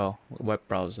Windows, well, web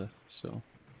browser. So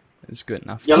it's good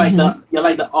enough. You're like Mhm. you're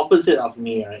like the opposite of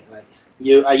me, right? Like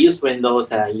I use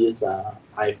Windows and I use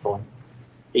iPhone.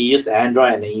 You use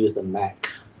Android and then you use a Mac.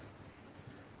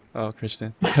 Oh,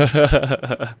 Kristen.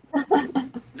 I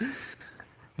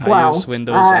Wow. use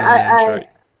Windows and Android.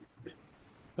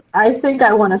 I think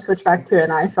I want to switch back to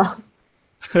an iPhone.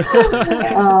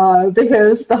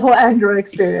 Because the whole Android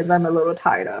experience I'm a little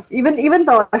tired of. Even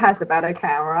though it has a better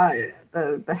camera,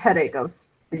 the headache of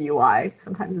the UI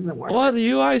sometimes isn't worth Oh, it. the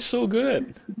UI is so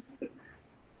good.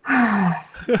 I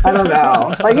don't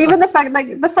know. Like even the fact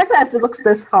that it looks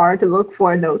this hard to look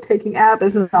for a note-taking app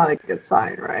is not a good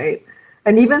sign, right?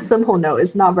 And even Simple Note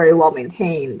is not very well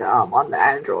maintained on the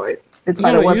Android. It's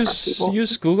by the WordPress people.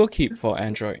 use Google Keep for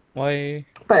Android. Why?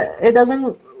 But it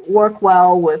doesn't work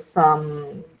well with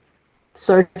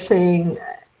searching.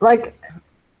 Like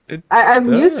It I've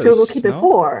used Google does, Keep no?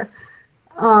 before,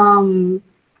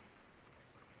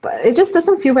 but it just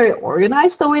doesn't feel very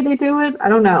organized the way they do it. I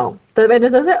don't know. But it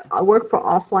does it work for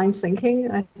offline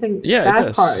syncing? I think Yeah, it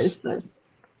that part does. is the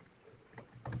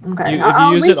okay. If you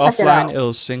I'll use it recheck it offline, out.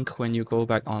 it'll sync when you go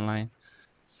back online.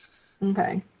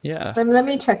 Okay, Yeah. let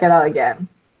me check it out again.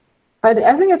 But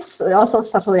I think it's also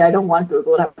subtly I don't want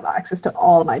Google to have access to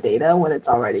all my data when it's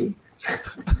already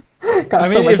got I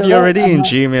so mean, much if of you're it. already I'm in not-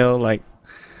 Gmail, like,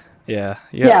 yeah,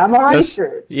 Yeah, I'm already that's-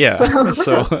 screwed. Yeah,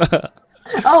 so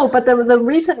Oh, but the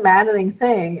recent maddening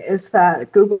thing is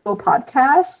that Google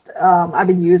Podcast, I've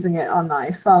been using it on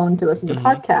my phone to listen to Mhm.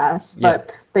 podcasts, Yeah.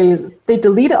 but they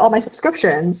deleted all my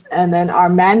subscriptions and then are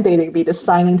mandating me to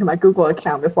sign into my Google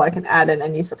account before I can add in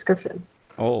any subscriptions.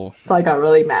 oh, So I got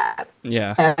really mad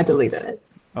yeah, and I deleted it.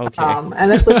 okay.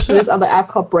 And I switched to this other app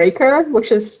called Breaker,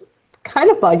 which is kind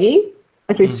of buggy,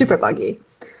 actually super buggy.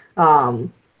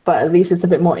 But at least it's a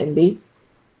bit more indie.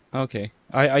 Okay.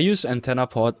 I use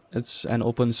AntennaPod. It's an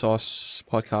open source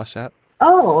podcast app.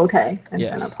 Oh, okay.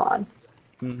 Yeah. AntennaPod.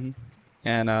 Mm-hmm.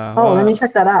 And Oh, let me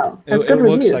check that out. That's it good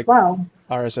works reviews. like Wow.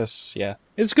 RSS. Yeah,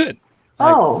 it's good.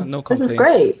 Like Oh, no this is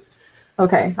complaints. great.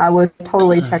 Okay, I would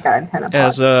totally check out AntennaPod.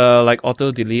 There's like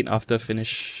auto delete after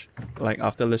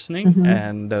after listening, Mhm.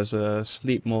 and there's a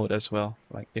sleep mode as well.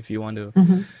 Like if you want to,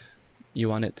 Mhm. you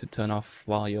want it to turn off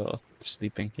while you're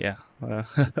sleeping. Yeah.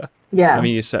 Yeah. I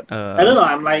mean, you set. I don't know.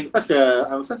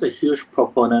 I'm such a huge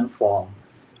proponent for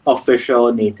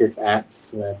official native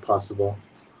apps where possible.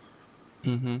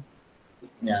 Mm-hmm.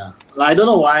 Yeah, I don't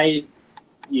know why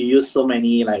you use so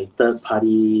many like third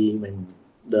party when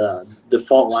the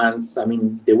default ones. I mean,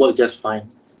 they work just fine.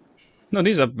 No,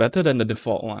 these are better than the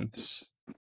default ones.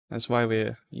 That's why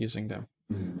we're using them.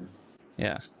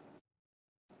 Yeah.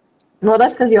 Well,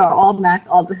 that's because you're all Mac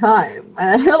all the time.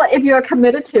 And I feel like if you're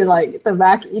committed to like the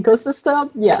Mac ecosystem,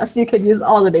 yes, you can use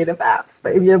all the native apps.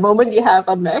 But if the moment you have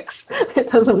a mix, it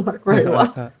doesn't work very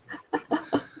well.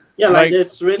 Yeah, Like- like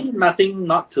there's really nothing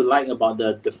not to like about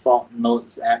the default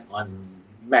Notes app on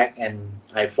Mac and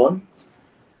iPhone.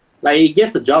 Like it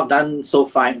gets the job done so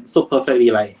fine, so perfectly.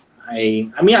 Like I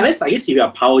mean, unless I guess if you're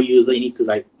a power user, you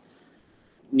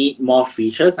need more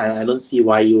features. I don't see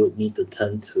why you would need to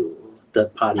turn to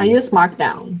third party. I use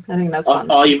Markdown. I think that's one.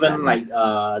 or even like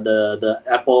the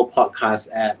Apple Podcast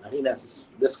app. I think that's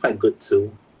quite good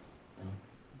too.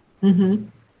 Mm-hmm.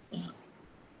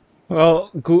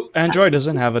 Well, Android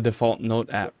doesn't have a default Note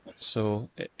app, so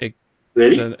it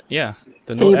Really? the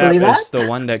Can Note you app believe is that? the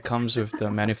one that comes with the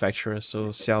manufacturer, so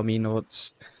Xiaomi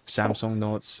Notes, Samsung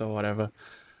Notes, or whatever.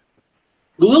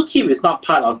 Google Keep is not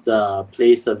part of the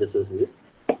Play services, is it?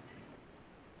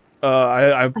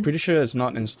 I'm pretty sure it's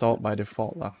not installed by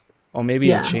default, lah. Or maybe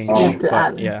Yeah, it you changed, have to but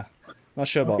add it. yeah, not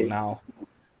sure about Okay. now.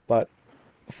 But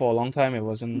for a long time, it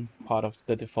wasn't part of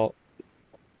the default.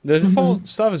 The default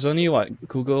stuff is only what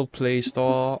Google Play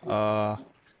Store,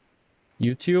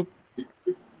 YouTube,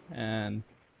 and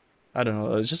I don't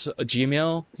know, just a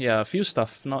Gmail. Yeah, a few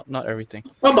stuff, not everything.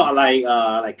 What about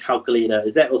like calculator?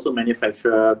 Is that also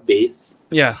manufacturer based?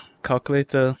 Yeah,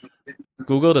 calculator.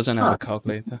 Google doesn't have Huh. a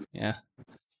calculator. Yeah,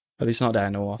 at least not that I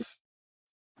know of.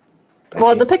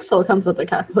 Well, the Pixel comes with the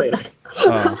calculator.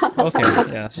 Oh,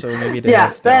 okay. Yeah, so maybe they Yeah,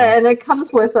 have their own. and it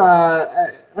comes with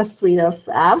a suite of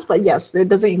apps, but yes, it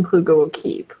doesn't include Google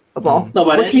Keep. Well, Mm. No,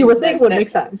 but which then you would think would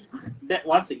make that's- sense. that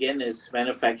once again is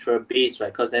manufacturer based,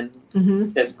 right? Because then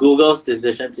Mm-hmm. there's Google's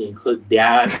decision to include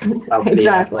their calculator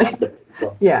Exactly. on the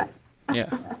Pixel. Yeah. Yeah.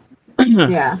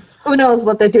 Yeah. Who knows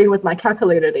what they're doing with my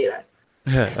calculator data?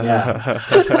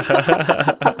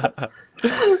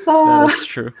 That is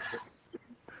true.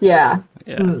 Yeah.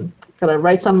 Yeah. Gotta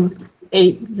write some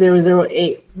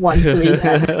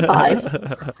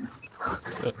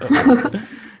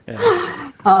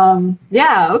 8008135.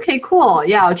 Yeah. Okay, cool.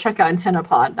 Yeah, I'll check out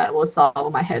AntennaPod. That will solve all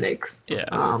my headaches. Yeah.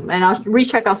 And I'll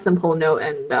recheck out Simple Note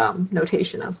and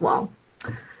Notation as well.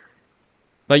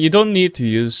 Like you don't need to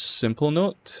use Simple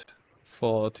Note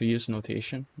to use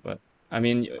Notation, but I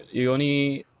mean you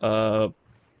only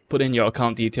put in your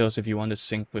account details if you want to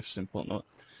sync with Simple Note.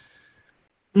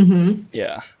 Mm-hmm.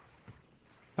 Yeah.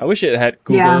 I wish it had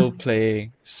Google Play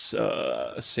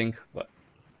sync, but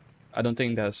I don't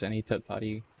think there's any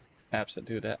third-party apps that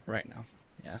do that right now.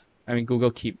 Yeah. I mean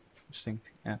Google Keep sync.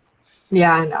 Yeah.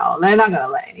 Yeah, I know. They're not gonna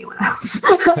let anyone else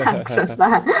access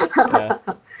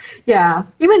that. Yeah.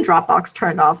 Even Dropbox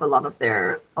turned off a lot of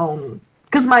their own.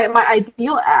 Because my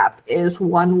ideal app is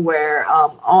one where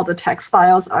all the text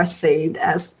files are saved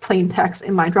as plain text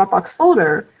in my Dropbox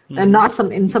folder and not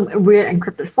in some weird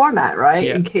encrypted format, right?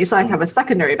 Yeah. In case I have a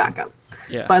secondary backup.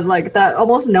 Yeah. But like that,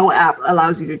 almost no app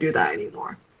allows you to do that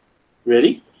anymore.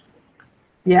 Really?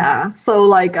 Yeah. So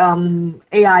like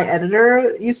AI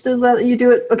editor used to let you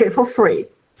do it, okay, for free.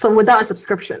 So without a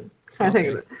subscription. I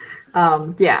think.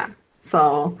 Yeah.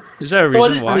 So Is there a So what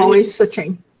reason is why? I'm always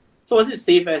switching. So was it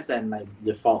safe as and like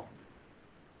default?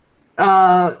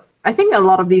 I think a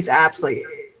lot of these apps, like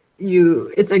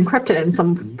it's encrypted in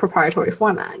some proprietary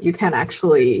format. You can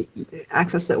actually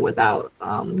access it without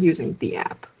using the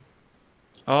app.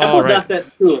 Oh, Apple right. does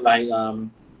that too.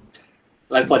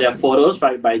 Like for their photos,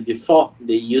 right? By default,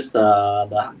 they use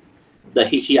the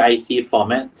HEIC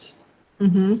format.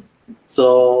 Mm-hmm.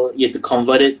 So you have to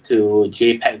convert it to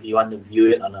JPEG if you want to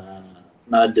view it on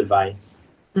another device.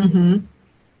 Mm-hmm.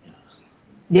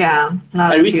 Yeah.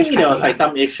 Not a huge Recently, there fan was of like that.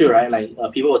 some issue, right? Like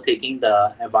people were taking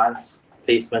the advanced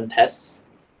placement tests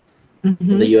in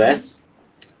Mhm. the US.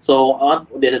 So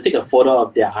they had to take a photo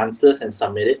of their answers and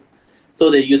submit it. So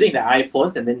they're using their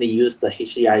iPhones and then they use the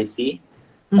HEIC.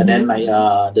 And then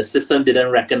Mhm. the system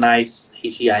didn't recognize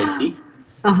HEIC.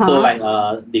 Uh-huh.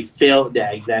 So they failed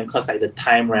their exam because like the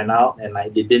time ran out and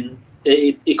like they didn't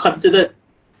it considered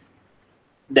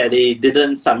that they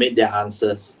didn't submit their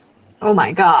answers. Oh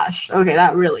my gosh. Okay,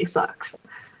 that really sucks.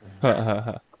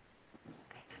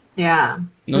 Yeah.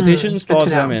 Notation good to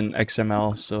stores them know. in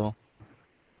XML, so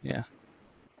yeah.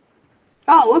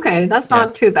 Oh, okay. That's Yeah.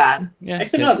 not too bad. Yeah.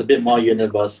 XML is a bit more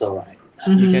universal, right?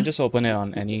 You Mhm. can just open it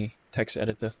on any text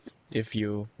editor if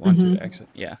you want to exit.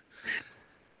 Yeah.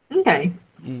 Okay.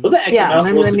 Was that XML Yeah, let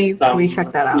supposed to me be some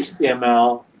recheck that out.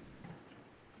 HTML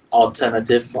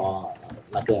alternative or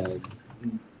like a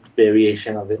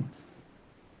variation of it?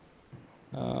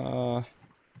 Uh,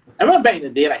 I remember back in the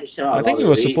day, like HTML. I think it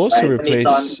was supposed to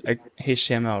replace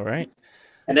HTML, right?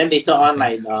 And then later on,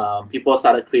 like people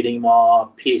started creating more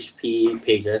PHP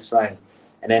pages, right?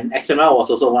 And then XML was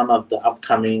also one of the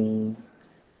upcoming,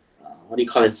 what do you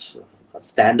call it,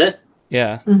 standard?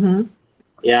 Yeah. Mhm.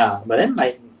 Yeah, but then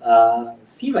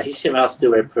seems like HTML is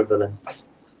still very prevalent.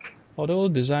 Although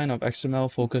design of XML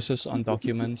focuses on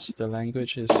documents, the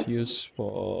language is used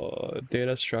for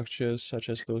data structures such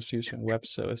as those used in web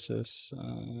services.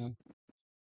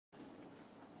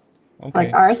 Okay.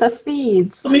 Like RSS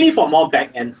feeds. So maybe for more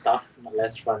back end stuff,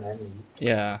 less front end.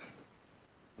 Yeah.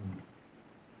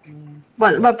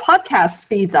 But podcast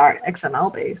feeds are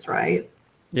XML based, right?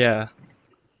 Yeah.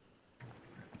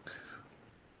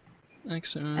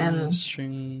 XML And-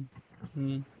 string.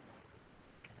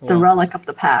 It's a Well, relic of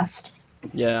the past.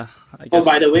 yeah, I Oh, guess.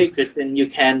 by the way, Kristen, you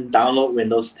can download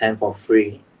Windows 10 for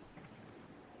free.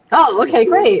 Oh, okay,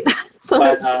 great. So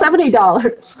But, it's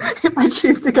 $70 if I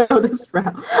choose to go this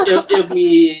route. It'll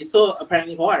be so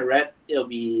apparently from what I read, it'll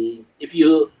be if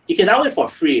you can download it for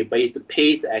free, but you have to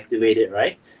pay to activate it,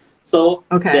 right? So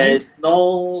Okay. there's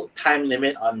no time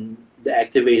limit on the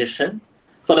activation.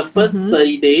 For the first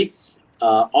 30 days,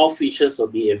 all features will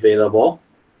be available.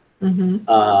 Mm-hmm.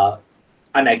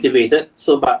 Unactivated.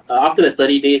 So, but after the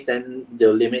 30 days, then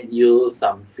they'll limit you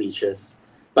some features.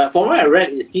 But from what I read,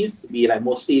 it seems to be like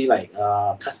mostly like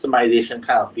customization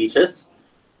kind of features.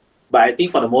 But I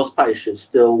think for the most part, it should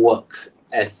still work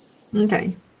as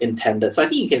Okay. intended. So I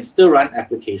think you can still run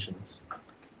applications.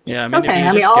 Yeah, I mean, Okay, if I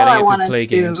you're mean, just all I getting to wanna play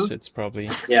do- games, it's probably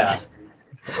Yeah.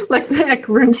 Like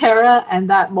Runeterra and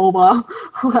that mobile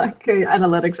like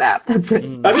analytics app. That's it.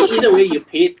 Mm. But I mean, either way, you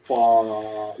paid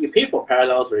for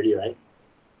Parallels already, right?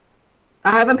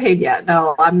 I haven't paid yet.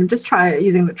 No, I'm just trying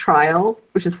using the trial,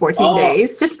 which is 14 Oh.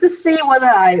 days, just to see whether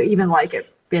I even like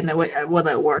it, and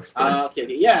whether it works. Okay.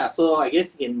 Yeah. So I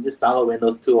guess you can just download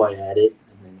Windows 2 while you're at it.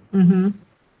 And then... Mm-hmm.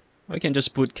 We can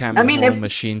just boot camp I your mean, whole if-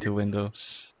 machine to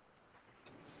Windows.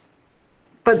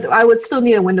 But I would still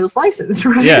need a Windows license,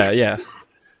 right? Yeah, yeah.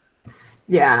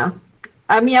 Yeah.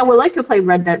 I mean, I would like to play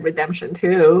Red Dead Redemption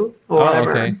 2 or Oh,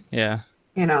 whatever. okay. Yeah.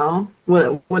 You know,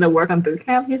 would it work on Boot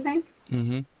Camp, you think?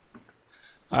 Mm-hmm.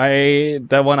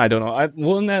 That one I don't know.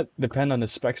 Wouldn't that depend on the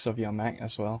specs of your Mac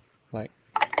as well? Like,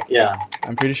 Yeah.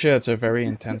 I'm pretty sure it's a very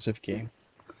intensive game.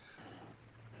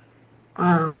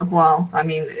 Well, I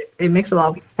mean, it makes a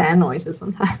lot of fan noises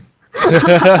sometimes.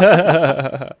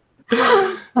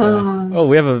 Oh,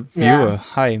 we have a viewer. yeah.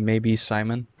 Hi, maybe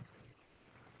Simon.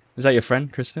 Is that your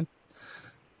friend, Kristen?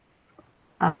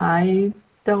 I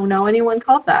don't know anyone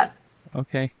called that.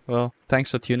 Okay, well,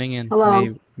 thanks for tuning in.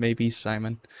 Hello. Maybe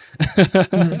Simon.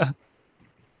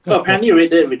 Well, apparently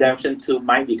Red Dead Redemption 2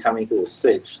 might be coming to the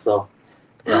Switch, so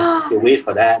yeah, you wait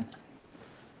for that.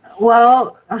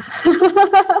 Well,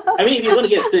 I mean, if you're going to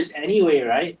get a Switch anyway,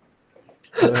 right?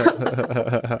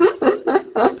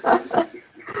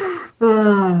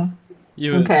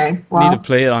 You okay. need Well, to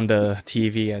play it on the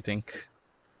TV, I think.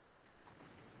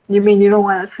 you mean you don't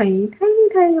want a tiny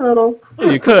little?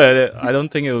 Well, you could. I don't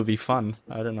think it would be fun.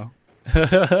 I don't know.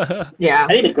 Yeah.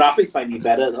 I think the graphics might be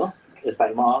better though. It's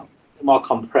like more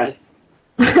compressed.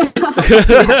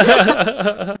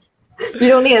 You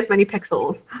don't need as many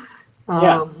pixels.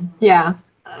 Yeah.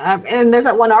 And there's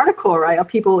that one article, right, of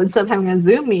people, instead of having a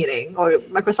Zoom meeting or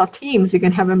Microsoft Teams, you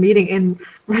can have a meeting in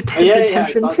Red Dead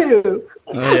Redemption 2.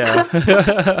 Oh, yeah.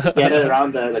 Gather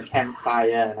around the campfire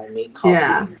and I make coffee.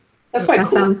 Yeah. That's quite That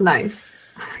cool. sounds nice.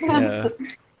 Yeah.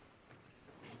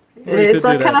 It's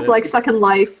a kind of like Second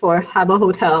Life for Habbo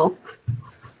Hotel.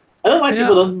 I don't know why Yeah.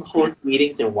 people don't hold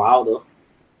meetings in WoW though.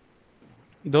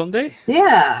 Don't they?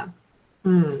 Yeah.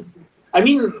 Hmm. I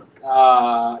mean,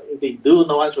 if they do,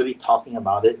 no one's really talking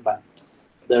about it, but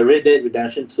the Red Dead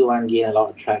Redemption 2 one gained a lot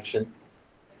of traction.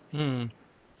 Hmm.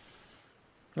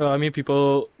 Well, I mean,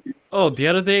 people. Oh, the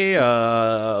other day,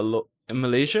 in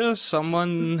Malaysia,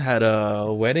 someone had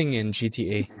a wedding in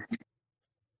GTA,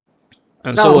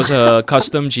 and so Oh. it was a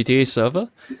custom GTA server,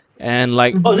 and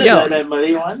like, Oh, is it yeah, the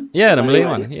Malay one? yeah, the Malay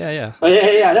one, yeah. Oh,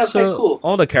 yeah, that's quite So cool.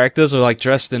 all the characters were like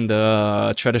dressed in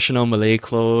the traditional Malay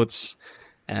clothes,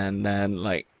 and then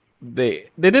like they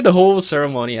did the whole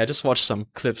ceremony. I just watched some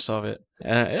clips of it.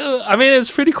 I mean,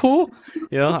 it's pretty cool.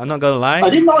 You know, I'm not gonna lie. I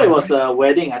didn't know it was a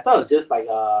wedding. I thought it was just like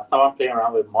someone playing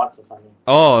around with mods or something.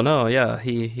 Oh no, yeah,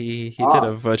 he did a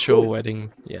Oh, virtual cool.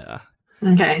 wedding. Yeah.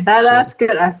 Okay, that's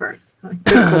good effort. Good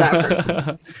for that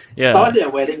person. Yeah. Someone did a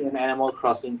wedding in Animal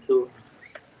Crossing too.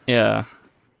 Yeah.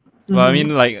 Well, I Mhm. mean,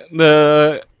 like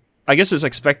I guess it's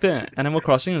expected. Animal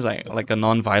Crossing is like a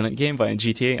non-violent game, but in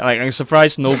GTA, like I'm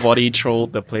surprised nobody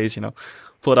trolled the place. You know,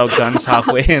 pulled out guns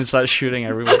halfway and started shooting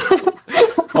everyone.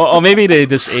 Or maybe they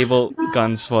disabled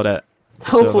guns for that.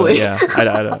 Hopefully. So, yeah, I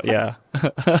don't. Yeah.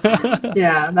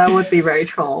 Yeah, that would be very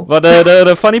troll. But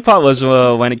the funny part was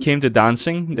when it came to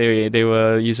dancing, they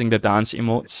were using the dance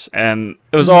emotes, and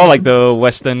it was all like the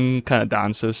Western kind of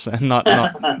dances, and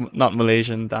not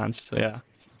Malaysian dance. So, yeah,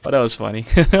 but that was funny.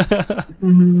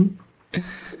 Hmm.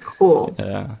 Cool.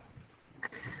 Yeah.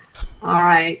 All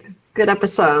right. Good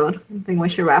episode. I think we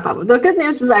should wrap up. The good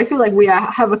news is I feel like we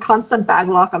have a constant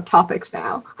backlog of topics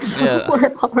now. So Yeah,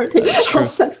 we're already that's true. all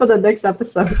set for the next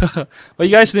episode. But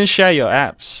you guys didn't share your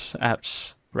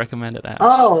recommended apps.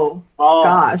 Oh, Oh,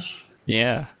 gosh.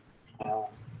 Yeah.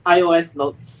 iOS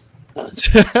notes.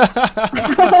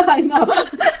 I know.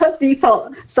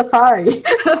 Default Safari.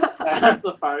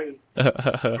 Safari.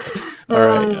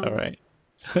 All right.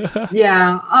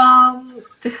 Yeah.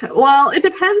 Well, it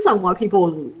depends on what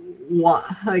people want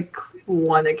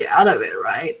to get out of it,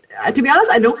 right? To be honest,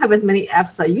 I don't have as many apps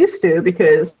as I used to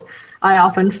because I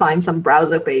often find some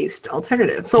browser-based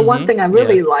alternatives. So one Mhm, thing I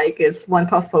really like is one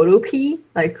called Photopea,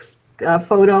 like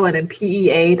photo and then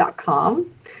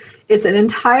PEA.com. It's an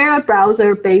entire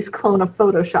browser-based clone of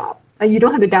Photoshop, and you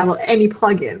don't have to download any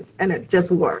plugins, and it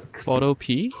just works. Photo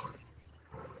P.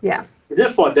 Yeah. Is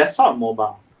it for desktop or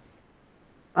mobile?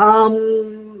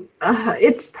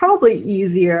 It's probably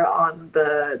easier on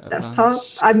the desktop.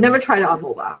 Advanced. I've never tried it on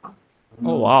mobile.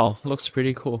 Oh wow, looks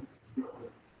pretty cool.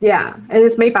 Yeah, and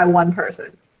it's made by one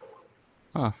person.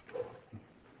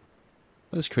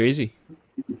 That's crazy.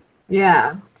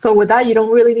 Yeah. So with that, you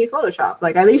don't really need Photoshop.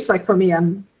 Like at least like for me,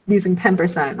 I'm using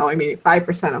 10% or maybe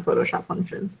 5% of Photoshop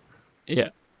functions. Yeah.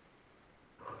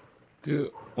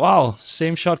 Dude, wow,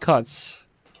 same shortcuts.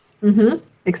 Mm-hmm.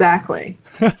 exactly.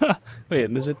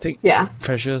 Wait, does it take Yeah.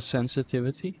 pressure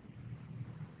sensitivity?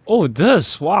 Oh, it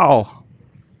does. Wow.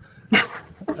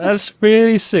 That's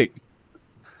pretty sick.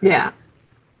 Yeah.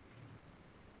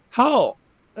 How?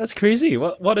 That's crazy.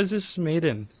 What is this made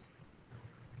in?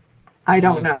 I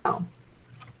don't know.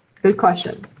 Good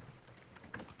question.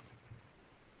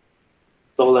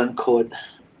 Stolen code.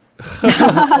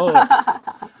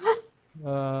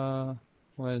 Oh,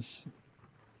 was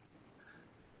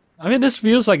I mean, this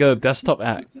feels like a desktop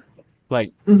app.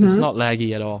 Like it's Mhm. not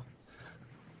laggy at all.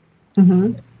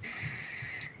 Mhm.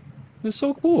 It's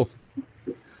so cool.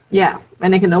 Yeah,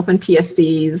 and it can open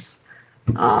PSDs.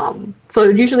 So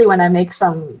usually when I make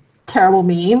some terrible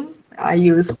meme, I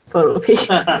use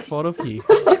Photopea.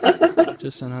 Photopea.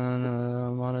 Just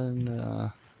another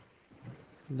modern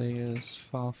layers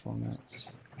file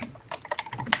formats.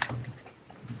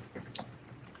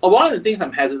 One of the things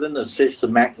I'm hesitant to switch to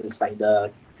Mac is like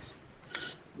the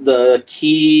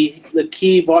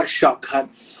keyboard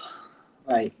shortcuts.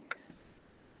 Like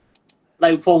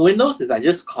for Windows, it's like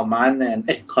just command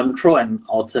and control and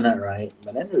alternate, right?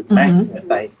 But then with Mac, it's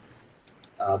like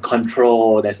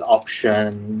control, there's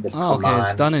option, there's Oh, command. okay,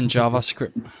 it's done in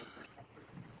JavaScript.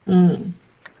 Mm.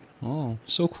 Oh,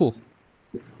 so cool.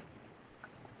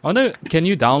 I wonder, can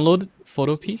you download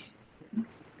Photopea?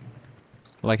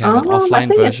 Like have an I offline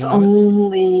think version it's of it?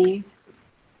 only.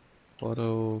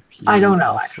 Photopea. I don't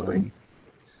know, offline. actually.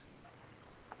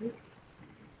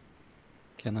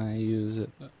 Can I use it?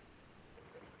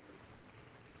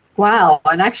 Wow,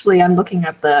 and actually I'm looking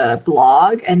at the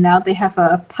blog, and now they have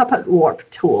a Puppet Warp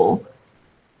tool.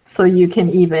 So you can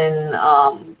even,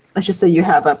 let's just say you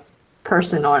have a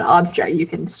person or an object, you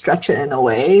can stretch it in a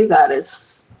way that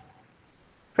is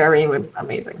very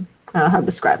amazing. I don't know how to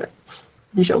describe it.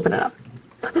 You should open it up.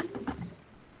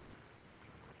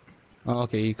 Oh,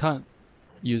 okay, you can't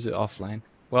use it offline.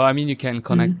 Well, I mean, you can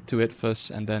connect to it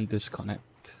first and then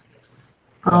disconnect.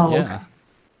 But Oh, yeah, okay.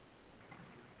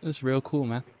 it's real cool,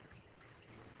 man.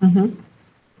 Mm-hmm.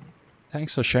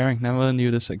 Thanks for sharing. Never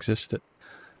knew this existed.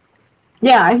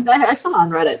 Yeah, I saw on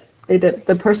Reddit.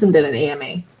 The person did an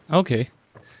AMA. Okay.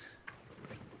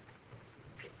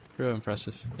 Real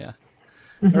impressive. Yeah.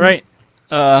 Mhm. All right.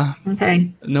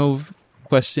 Okay. No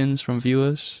questions from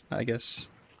viewers, I guess.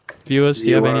 Viewers, do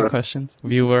you have any Viewer. questions?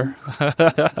 Viewer.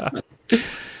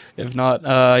 If not,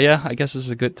 yeah, I guess it's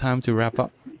a good time to wrap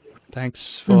up.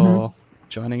 Thanks for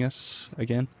joining us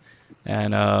again.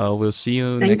 And we'll see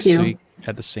you Thank next you. week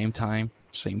at the same time,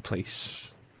 same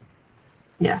place.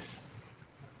 Yes.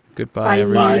 Goodbye, Bye,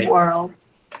 everyone. Bye. world.